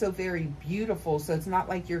you're also very beautiful. So it's not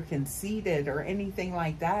like you're conceited or anything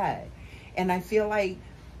like that. And I feel like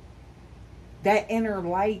that inner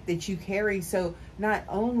light that you carry, so not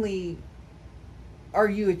only are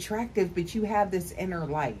you attractive, but you have this inner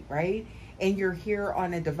light, right? And you're here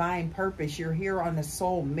on a divine purpose. You're here on a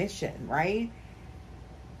soul mission, right?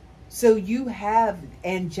 So you have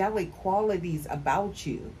angelic qualities about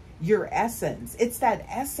you, your essence. It's that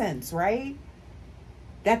essence, right?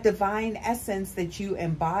 That divine essence that you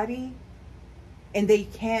embody, and they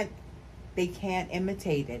can't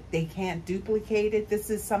imitate it. They can't duplicate it. This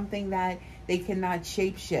is something that they cannot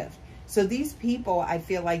shapeshift. So these people, I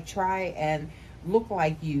feel like, try and look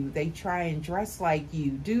like you. They try and dress like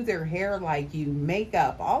you, do their hair like you,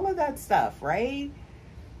 makeup, all of that stuff, right?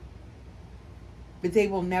 But they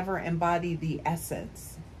will never embody the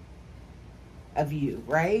essence of you,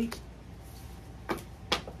 right?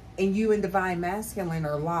 And you and Divine Masculine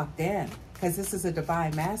are locked in, because this is a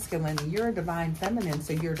Divine Masculine and you're a Divine Feminine,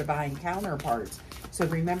 so you're divine counterparts. So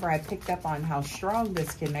remember, I picked up on how strong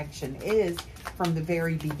this connection is from the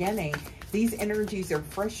very beginning. These energies are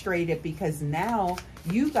frustrated because now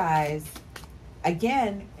you guys,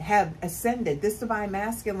 again, have ascended. This Divine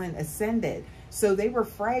Masculine ascended. So they were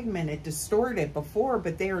fragmented, distorted before,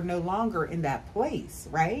 but they are no longer in that place,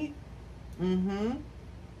 right?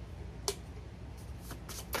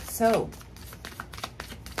 So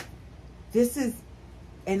this is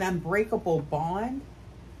an unbreakable bond.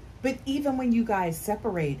 But even when you guys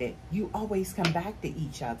separated, you always come back to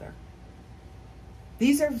each other.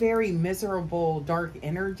 These are very miserable, dark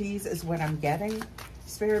energies is what I'm getting.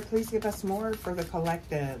 Spirit, please give us more for the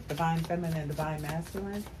collective. Divine Feminine, Divine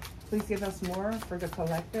Masculine. Please give us more for the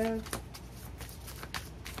collective.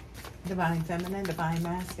 Divine Feminine, Divine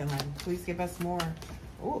Masculine. Please give us more.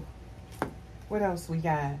 Oh, what else we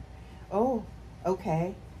got? Oh,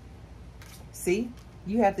 okay. See,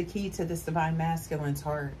 you have the key to this Divine Masculine's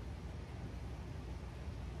heart.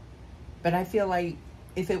 But I feel like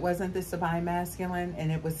if it wasn't this Divine Masculine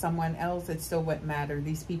and it was someone else, it still wouldn't matter.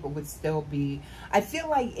 These people would still be. I feel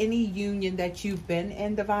like any union that you've been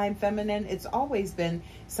in, Divine Feminine, it's always been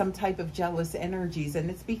some type of jealous energies.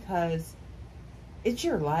 And it's because it's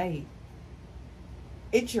your light.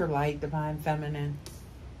 It's your light, Divine Feminine.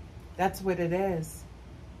 That's what it is.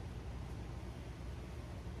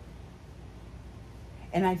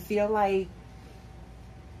 And I feel like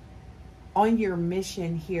on your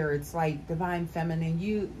mission here, it's like Divine Feminine,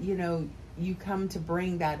 you know, you come to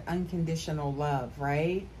bring that unconditional love,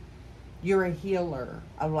 right? You're a healer,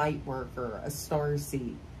 a light worker, a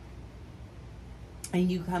starseed. And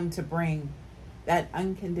you come to bring that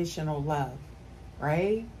unconditional love,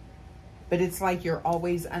 right? But it's like you're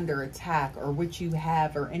always under attack, or what you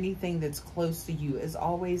have or anything that's close to you is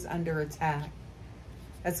always under attack.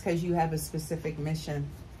 That's because you have a specific mission.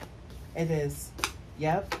 It is.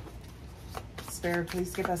 Yep. Spirit,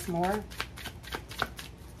 please give us more.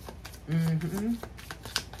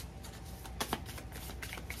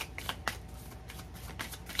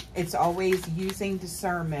 It's always using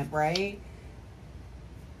discernment, right?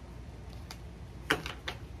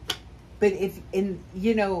 But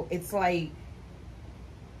you know, it's like,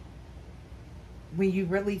 when you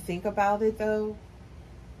really think about it though,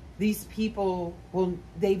 these people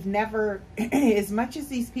they've never, as much as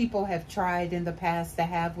these people have tried in the past to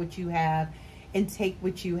have what you have and take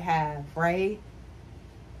what you have, right?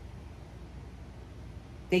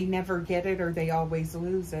 They never get it, or they always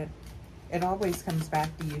lose it. It always comes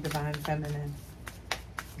back to you, Divine Feminine.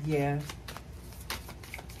 Yeah.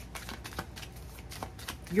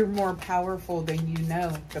 You're more powerful than you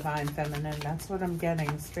know, Divine Feminine. That's what I'm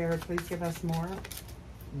getting. Spirit, please give us more.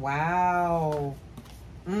 Wow.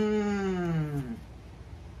 That's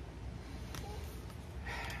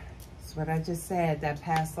what I just said. That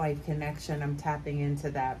past life connection, I'm tapping into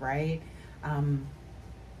that, right?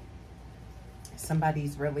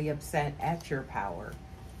 Somebody's really upset at your power.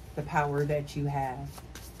 The power that you have.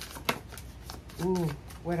 Ooh,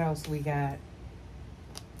 what else we got?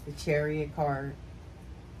 The Chariot card.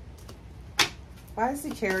 Why is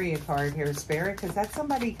the Chariot card here, Spirit? Because that's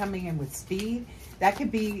somebody coming in with speed. That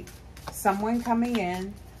could be someone coming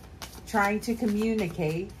in, trying to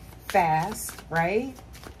communicate fast, right?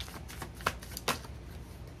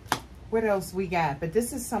 What else we got? But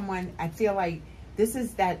this is someone, I feel like this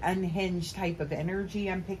is that unhinged type of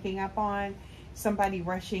energy I'm picking up on. Somebody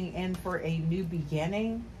rushing in for a new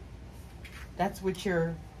beginning. That's what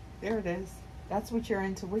there it is. That's what your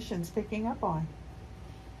intuition's picking up on.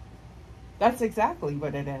 That's exactly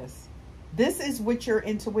what it is. This is what your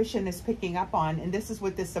intuition is picking up on, and this is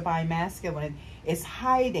what this Divine Masculine is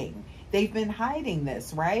hiding. They've been hiding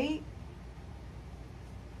this, right?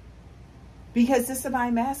 Because this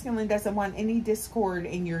Divine Masculine doesn't want any discord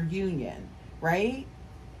in your union, right?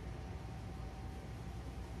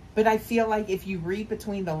 But I feel like if you read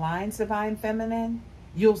between the lines, Divine Feminine,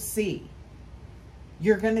 you'll see.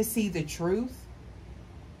 You're going to see the truth.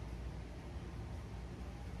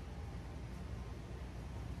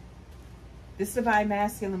 This Divine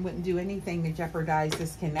Masculine wouldn't do anything to jeopardize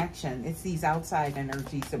this connection. It's these outside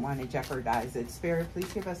energies that want to jeopardize it. Spirit,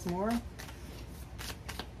 please give us more.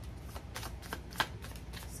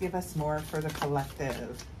 Let's give us more for the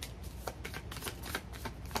collective.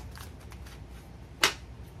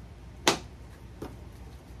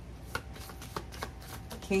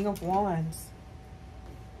 King of Wands.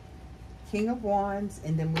 King of Wands,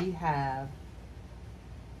 and then we have,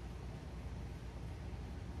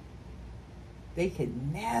 they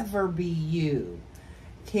could never be you.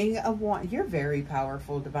 King of Wands. You're very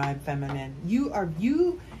powerful, Divine Feminine. You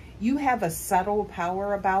have a subtle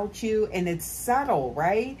power about you, and it's subtle,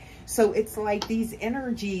 right? So it's like these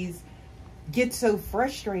energies get so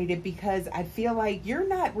frustrated because I feel like you're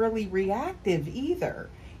not really reactive either.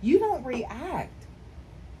 You don't react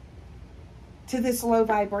to this low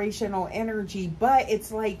vibrational energy, but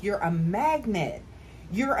it's like you're a magnet.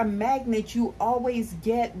 You're a magnet. You always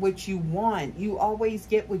get what you want. You always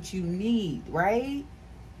get what you need, right?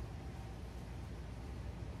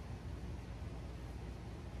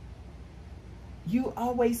 You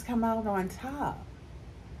always come out on top.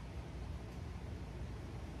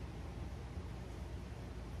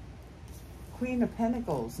 Queen of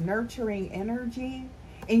Pentacles, nurturing energy.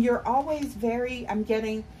 And you're always very, I'm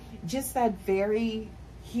getting just that very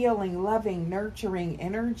healing, loving, nurturing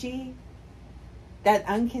energy. That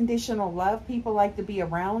unconditional love. People like to be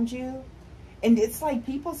around you. And it's like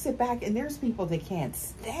people sit back, and there's people that can't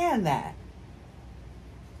stand that.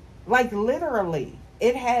 Like literally,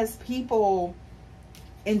 it has people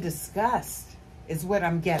in disgust is what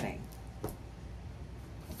I'm getting.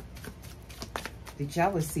 The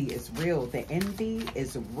jealousy is real. The envy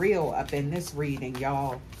is real up in this reading,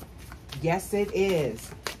 y'all. Yes, it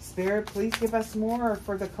is. Spirit, please give us more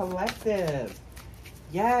for the collective.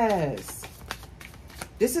 Yes.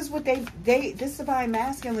 This is what this Divine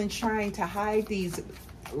Masculine trying to hide these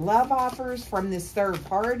love offers from this third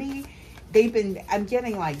party. I'm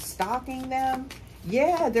getting like stalking them.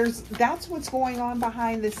 Yeah, that's what's going on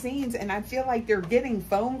behind the scenes. And I feel like they're getting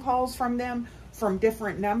phone calls from them from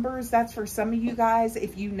different numbers. That's for some of you guys.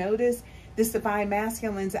 If you notice, this Divine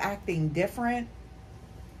Masculine's acting different.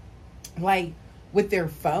 Like with their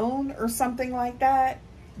phone or something like that.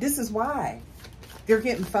 This is why. They're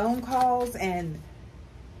getting phone calls, and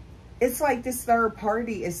it's like this third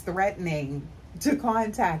party is threatening to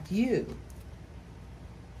contact you.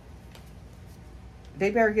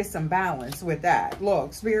 They better get some balance with that.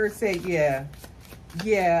 Look, Spirit said,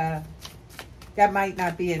 yeah, that might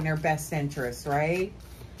not be in their best interest, right?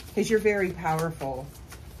 Because you're very powerful.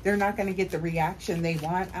 They're not going to get the reaction they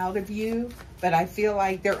want out of you. But I feel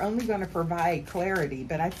like they're only going to provide clarity.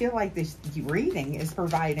 But I feel like this reading is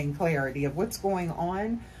providing clarity of what's going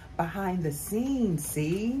on behind the scenes,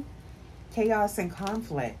 see? chaos and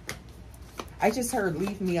conflict. I just heard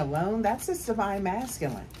leave me alone. That's this divine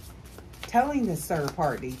masculine telling this third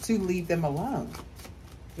party to leave them alone.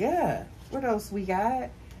 Yeah. What else we got?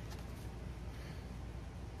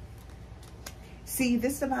 See,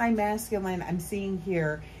 this divine masculine I'm seeing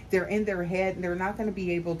here, they're in their head and they're not going to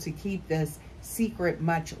be able to keep this secret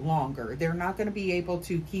much longer. They're not going to be able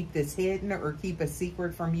to keep this hidden or keep a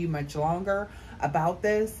secret from you much longer about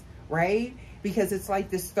this, right? Because it's like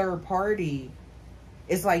this third party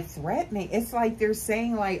is like threatening. It's like they're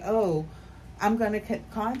saying like, oh, I'm going to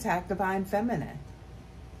contact divine feminine.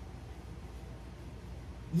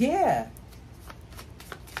 Yeah.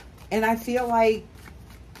 And I feel like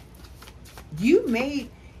you may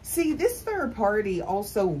see this third party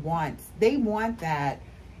also wants, they want that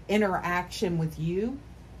interaction with you,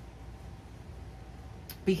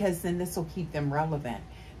 because then this will keep them relevant,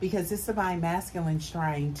 because this divine masculine's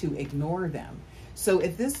trying to ignore them. So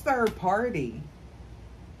if this third party,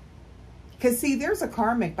 because see, there's a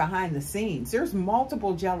karmic behind the scenes. There's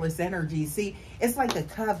multiple jealous energies. See, it's like a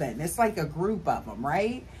coven. It's like a group of them,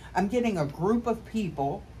 right? I'm getting a group of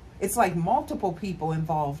people. It's like multiple people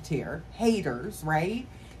involved here. Haters, right?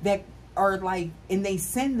 That are like, and they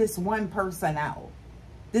send this one person out.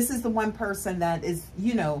 This is the one person that is,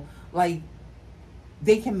 you know, like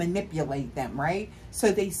they can manipulate them, right?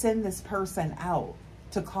 So they send this person out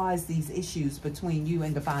to cause these issues between you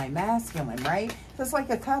and divine masculine, right? So it's like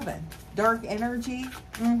a coven. Dark energy.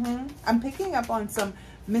 I'm picking up on some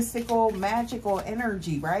mystical, magical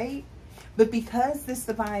energy, right? But because this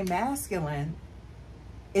divine masculine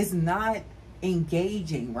is not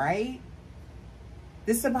engaging, right?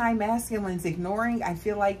 This divine masculine's ignoring. I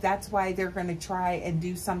feel like that's why they're going to try and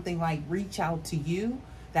do something like reach out to you.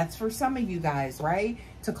 That's for some of you guys, right?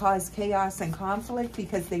 To cause chaos and conflict,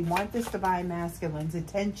 because they want this divine masculine's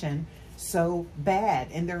attention so bad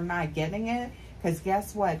and they're not getting it. Because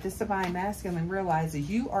guess what? This divine masculine realizes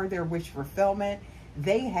you are their wish fulfillment.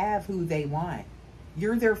 They have who they want.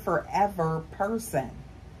 You're their forever person.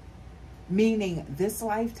 Meaning this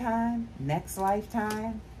lifetime, next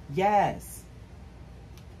lifetime, yes.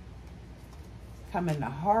 Coming to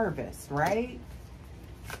harvest, right?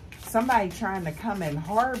 Somebody trying to come and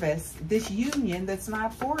harvest this union that's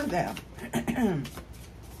not for them.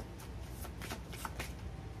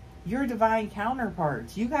 Your divine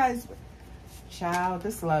counterparts. You guys, child,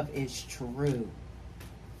 this love is true.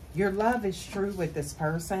 Your love is true with this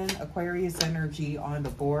person. Aquarius energy on the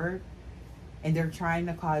board. And they're trying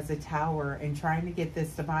to cause a tower and trying to get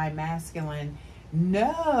this divine masculine.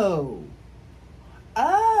 No.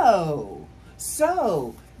 Oh.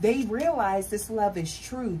 So they realize this love is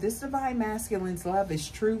true. This divine masculine's love is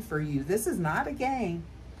true for you. This is not a game.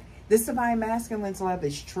 This divine masculine's love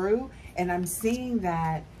is true. And I'm seeing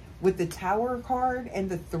that with the Tower card and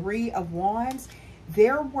the Three of Wands.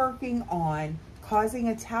 They're working on causing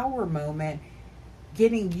a tower moment,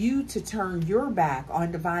 getting you to turn your back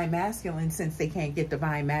on divine masculine, since they can't get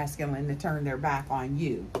divine masculine to turn their back on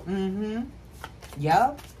you.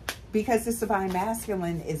 Yep. Because this divine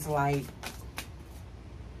masculine is like,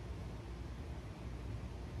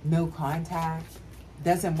 no contact,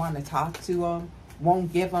 doesn't want to talk to them,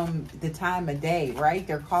 won't give them the time of day, right?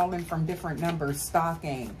 They're calling from different numbers,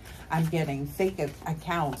 stalking. I'm getting fake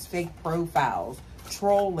accounts, fake profiles.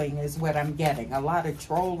 Trolling is what I'm getting. A lot of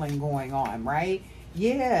trolling going on, right?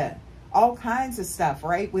 Yeah, all kinds of stuff,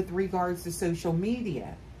 right? With regards to social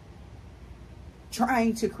media.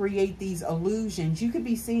 Trying to create these illusions. You could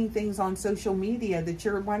be seeing things on social media that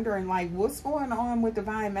you're wondering, like, what's going on with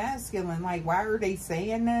divine masculine? Like, why are they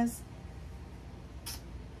saying this?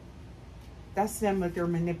 That's them with their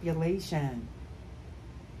manipulation.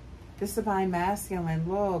 This divine masculine,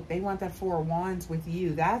 look, they want that Four of Wands with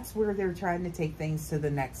you. That's where they're trying to take things to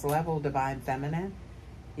the next level, divine feminine.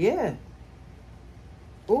 Yeah.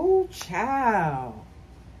 Oh, child.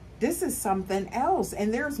 This is something else.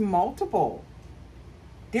 And there's multiple.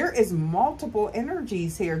 There is multiple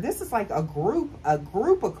energies here. This is like a group of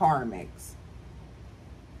karmics.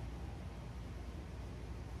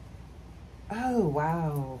 Oh,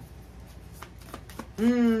 wow.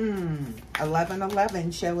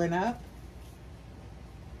 1111 showing up.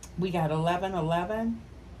 We got 1111.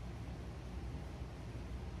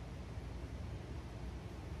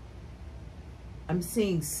 I'm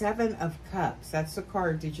seeing Seven of Cups. That's the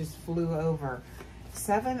card that just flew over.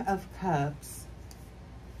 Seven of Cups.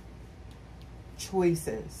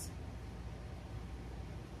 Choices.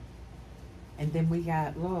 And then we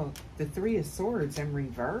got, look, the Three of Swords in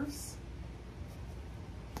reverse.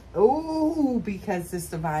 Oh, because this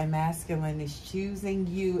divine masculine is choosing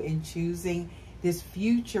you and choosing this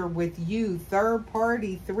future with you. Third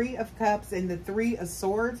party, 3 of Cups and the 3 of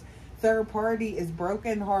Swords. Third party is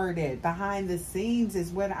brokenhearted. Behind the scenes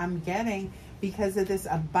is what I'm getting because of this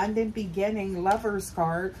abundant beginning, Lover's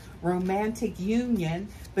card, romantic union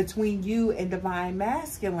between you and Divine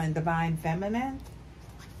Masculine, Divine Feminine.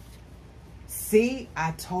 See,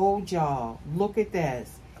 I told y'all, look at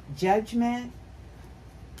this. Judgment,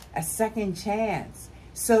 a second chance.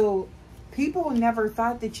 So people never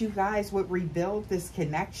thought that you guys would rebuild this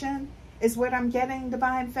connection, is what I'm getting,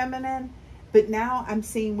 Divine Feminine. But now I'm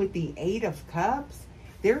seeing with the 8 of Cups,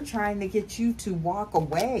 they're trying to get you to walk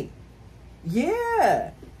away.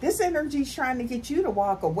 Yeah, this energy's trying to get you to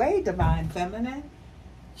walk away, Divine Feminine.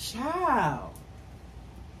 Ciao.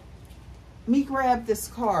 Let me grab this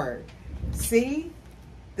card. See?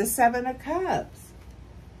 The 7 of Cups.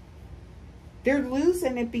 They're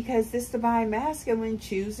losing it because this Divine Masculine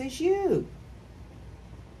chooses you.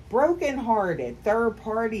 Brokenhearted, third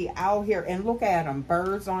party out here. And look at them,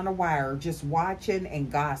 birds on a wire, just watching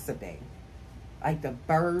and gossiping. Like the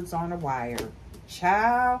birds on a wire.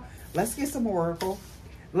 Ciao. Let's get some oracle.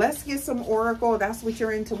 Let's get some oracle. That's what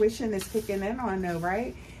your intuition is kicking in on though,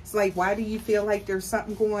 right? It's like, why do you feel like there's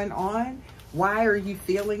something going on? Why are you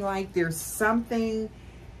feeling like there's something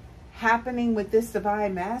happening with this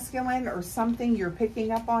Divine Masculine or something you're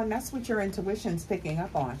picking up on? That's what your intuition's picking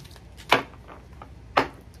up on.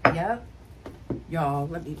 Yep. Y'all,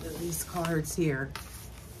 let me do these cards here.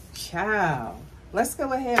 Ciao. Let's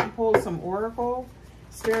go ahead and pull some oracle.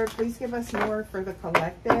 Spirit, please give us more for the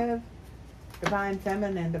collective. Divine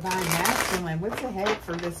Feminine, Divine Masculine. What's ahead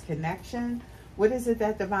for this connection? What is it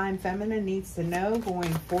that Divine Feminine needs to know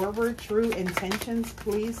going forward? True intentions,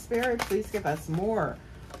 please, Spirit. Please give us more.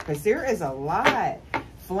 Because there is a lot.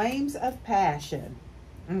 Flames of passion.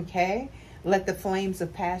 Okay? Let the flames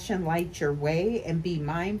of passion light your way and be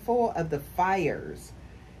mindful of the fires.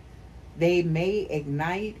 They may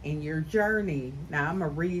ignite in your journey. Now, I'm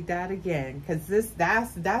going to read that again because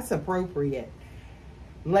that's appropriate.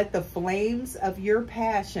 Let the flames of your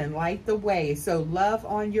passion light the way. So love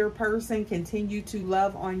on your person. Continue to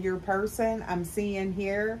love on your person. I'm seeing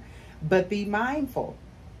here. But be mindful.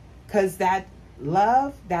 Because that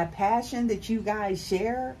love, that passion that you guys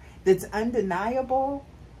share, that's undeniable,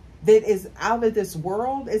 that is out of this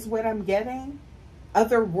world is what I'm getting.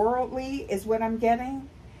 Otherworldly is what I'm getting.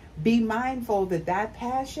 Be mindful that that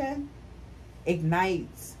passion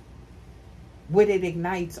ignites what it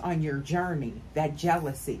ignites on your journey. That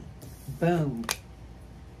jealousy. Boom.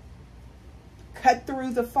 Cut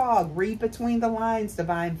through the fog. Read between the lines,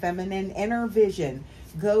 Divine Feminine. Inner vision.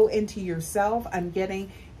 Go into yourself. I'm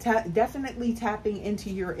getting definitely tapping into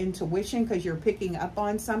your intuition because you're picking up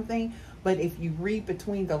on something. But if you read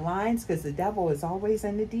between the lines, because the devil is always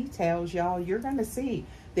in the details, y'all, you're going to see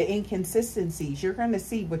the inconsistencies. You're going to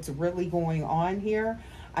see what's really going on here.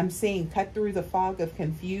 I'm seeing cut through the fog of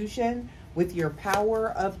confusion with your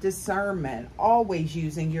power of discernment. Always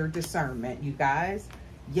using your discernment, you guys.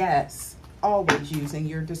 Yes, always using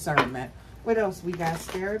your discernment. What else we got,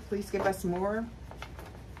 Spirit? Please give us more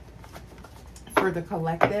for the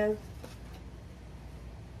collective.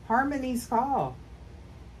 Harmony's call.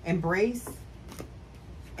 Embrace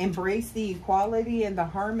the equality and the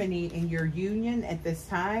harmony in your union at this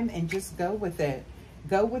time and just go with it.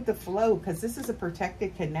 Go with the flow because this is a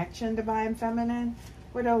protected connection, Divine Feminine.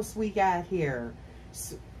 What else we got here?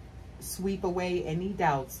 Sweep away any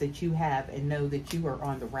doubts that you have and know that you are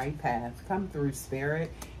on the right path. Come through,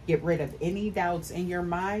 Spirit. Get rid of any doubts in your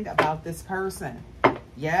mind about this person.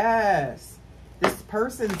 Yes. This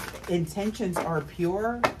person's intentions are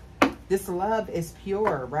pure. This love is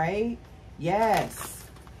pure, right? Yes.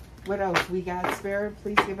 What else we got, Spirit?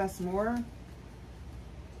 Please give us more.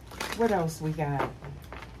 What else we got?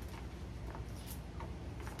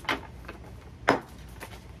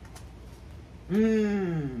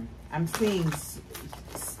 I'm seeing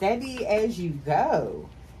steady as you go.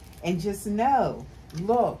 And just know,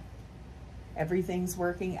 look, everything's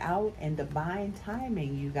working out in divine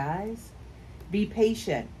timing, you guys. Be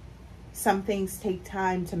patient. Some things take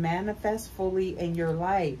time to manifest fully in your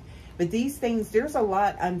life. But these things, there's a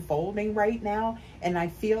lot unfolding right now. And I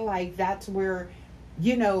feel like that's where,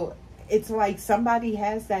 you know, it's like somebody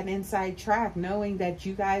has that inside track knowing that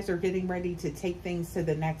you guys are getting ready to take things to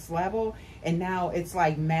the next level. And now it's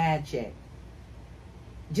like magic.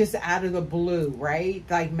 Just out of the blue, right?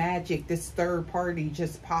 Like magic, this third party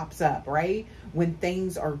just pops up, right? When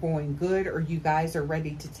things are going good or you guys are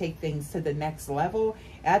ready to take things to the next level.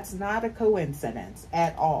 That's not a coincidence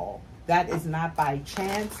at all. That is not by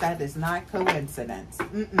chance. That is not coincidence.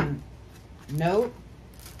 Nope.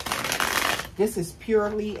 This is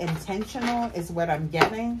purely intentional is what I'm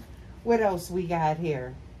getting. What else we got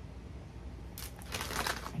here?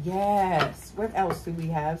 Yes. What else do we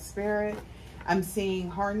have, Spirit? I'm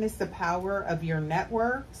seeing harness the power of your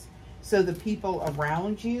networks. So the people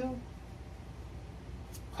around you.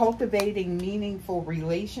 Cultivating meaningful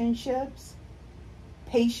relationships.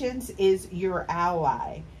 Patience is your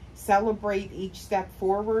ally. Celebrate each step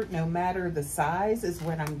forward, no matter the size, is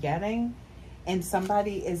what I'm getting. And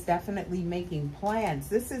somebody is definitely making plans.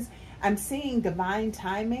 This is, I'm seeing divine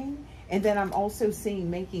timing. And then I'm also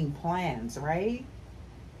seeing making plans, right?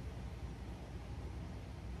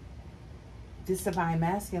 This divine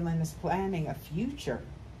masculine is planning a future.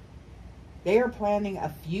 They are planning a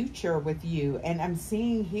future with you. And I'm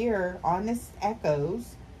seeing here honest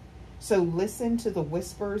echoes. So listen to the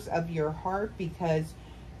whispers of your heart, because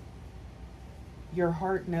your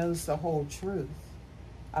heart knows the whole truth.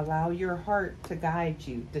 Allow your heart to guide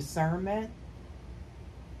you. Discernment.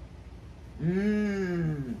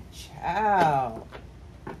 Child.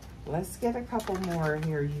 Let's get a couple more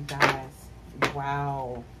here, you guys.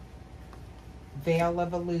 Wow. Veil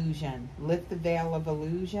of illusion. Lift the veil of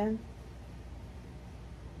illusion.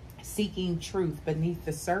 Seeking truth beneath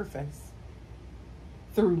the surface.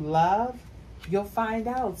 Through love, you'll find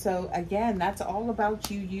out. So again, that's all about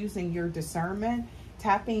you using your discernment,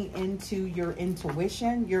 tapping into your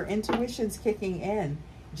intuition. Your intuition's kicking in.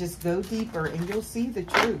 Just go deeper and you'll see the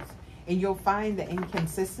truth. And you'll find the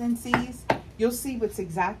inconsistencies. You'll see what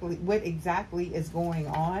exactly is going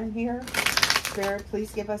on here. Spirit,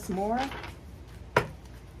 please give us more.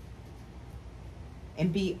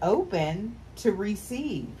 And be open to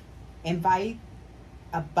receive. Invite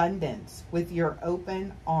abundance with your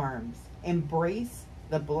open arms. Embrace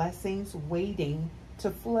the blessings waiting to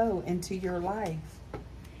flow into your life.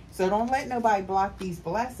 So don't let nobody block these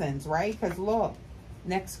blessings, right? Because look,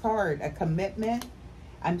 next card, a commitment.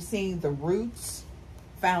 I'm seeing the roots.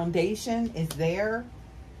 Foundation is there.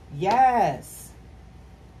 Yes.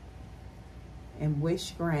 And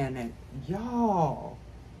wish granted. Y'all,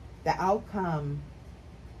 the outcome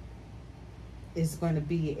is going to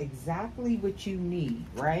be exactly what you need,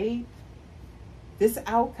 right? This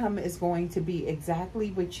outcome is going to be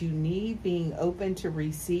exactly what you need, being open to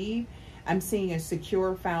receive. I'm seeing a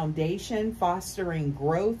secure foundation, fostering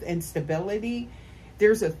growth and stability.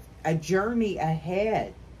 There's a journey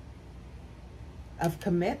ahead of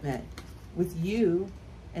commitment with you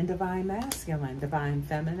and divine masculine, divine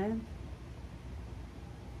feminine.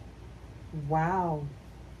 Wow.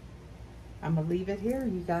 I'm going to leave it here,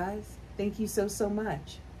 you guys. Thank you so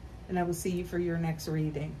much. And I will see you for your next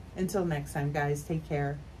reading. Until next time, guys, take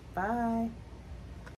care. Bye.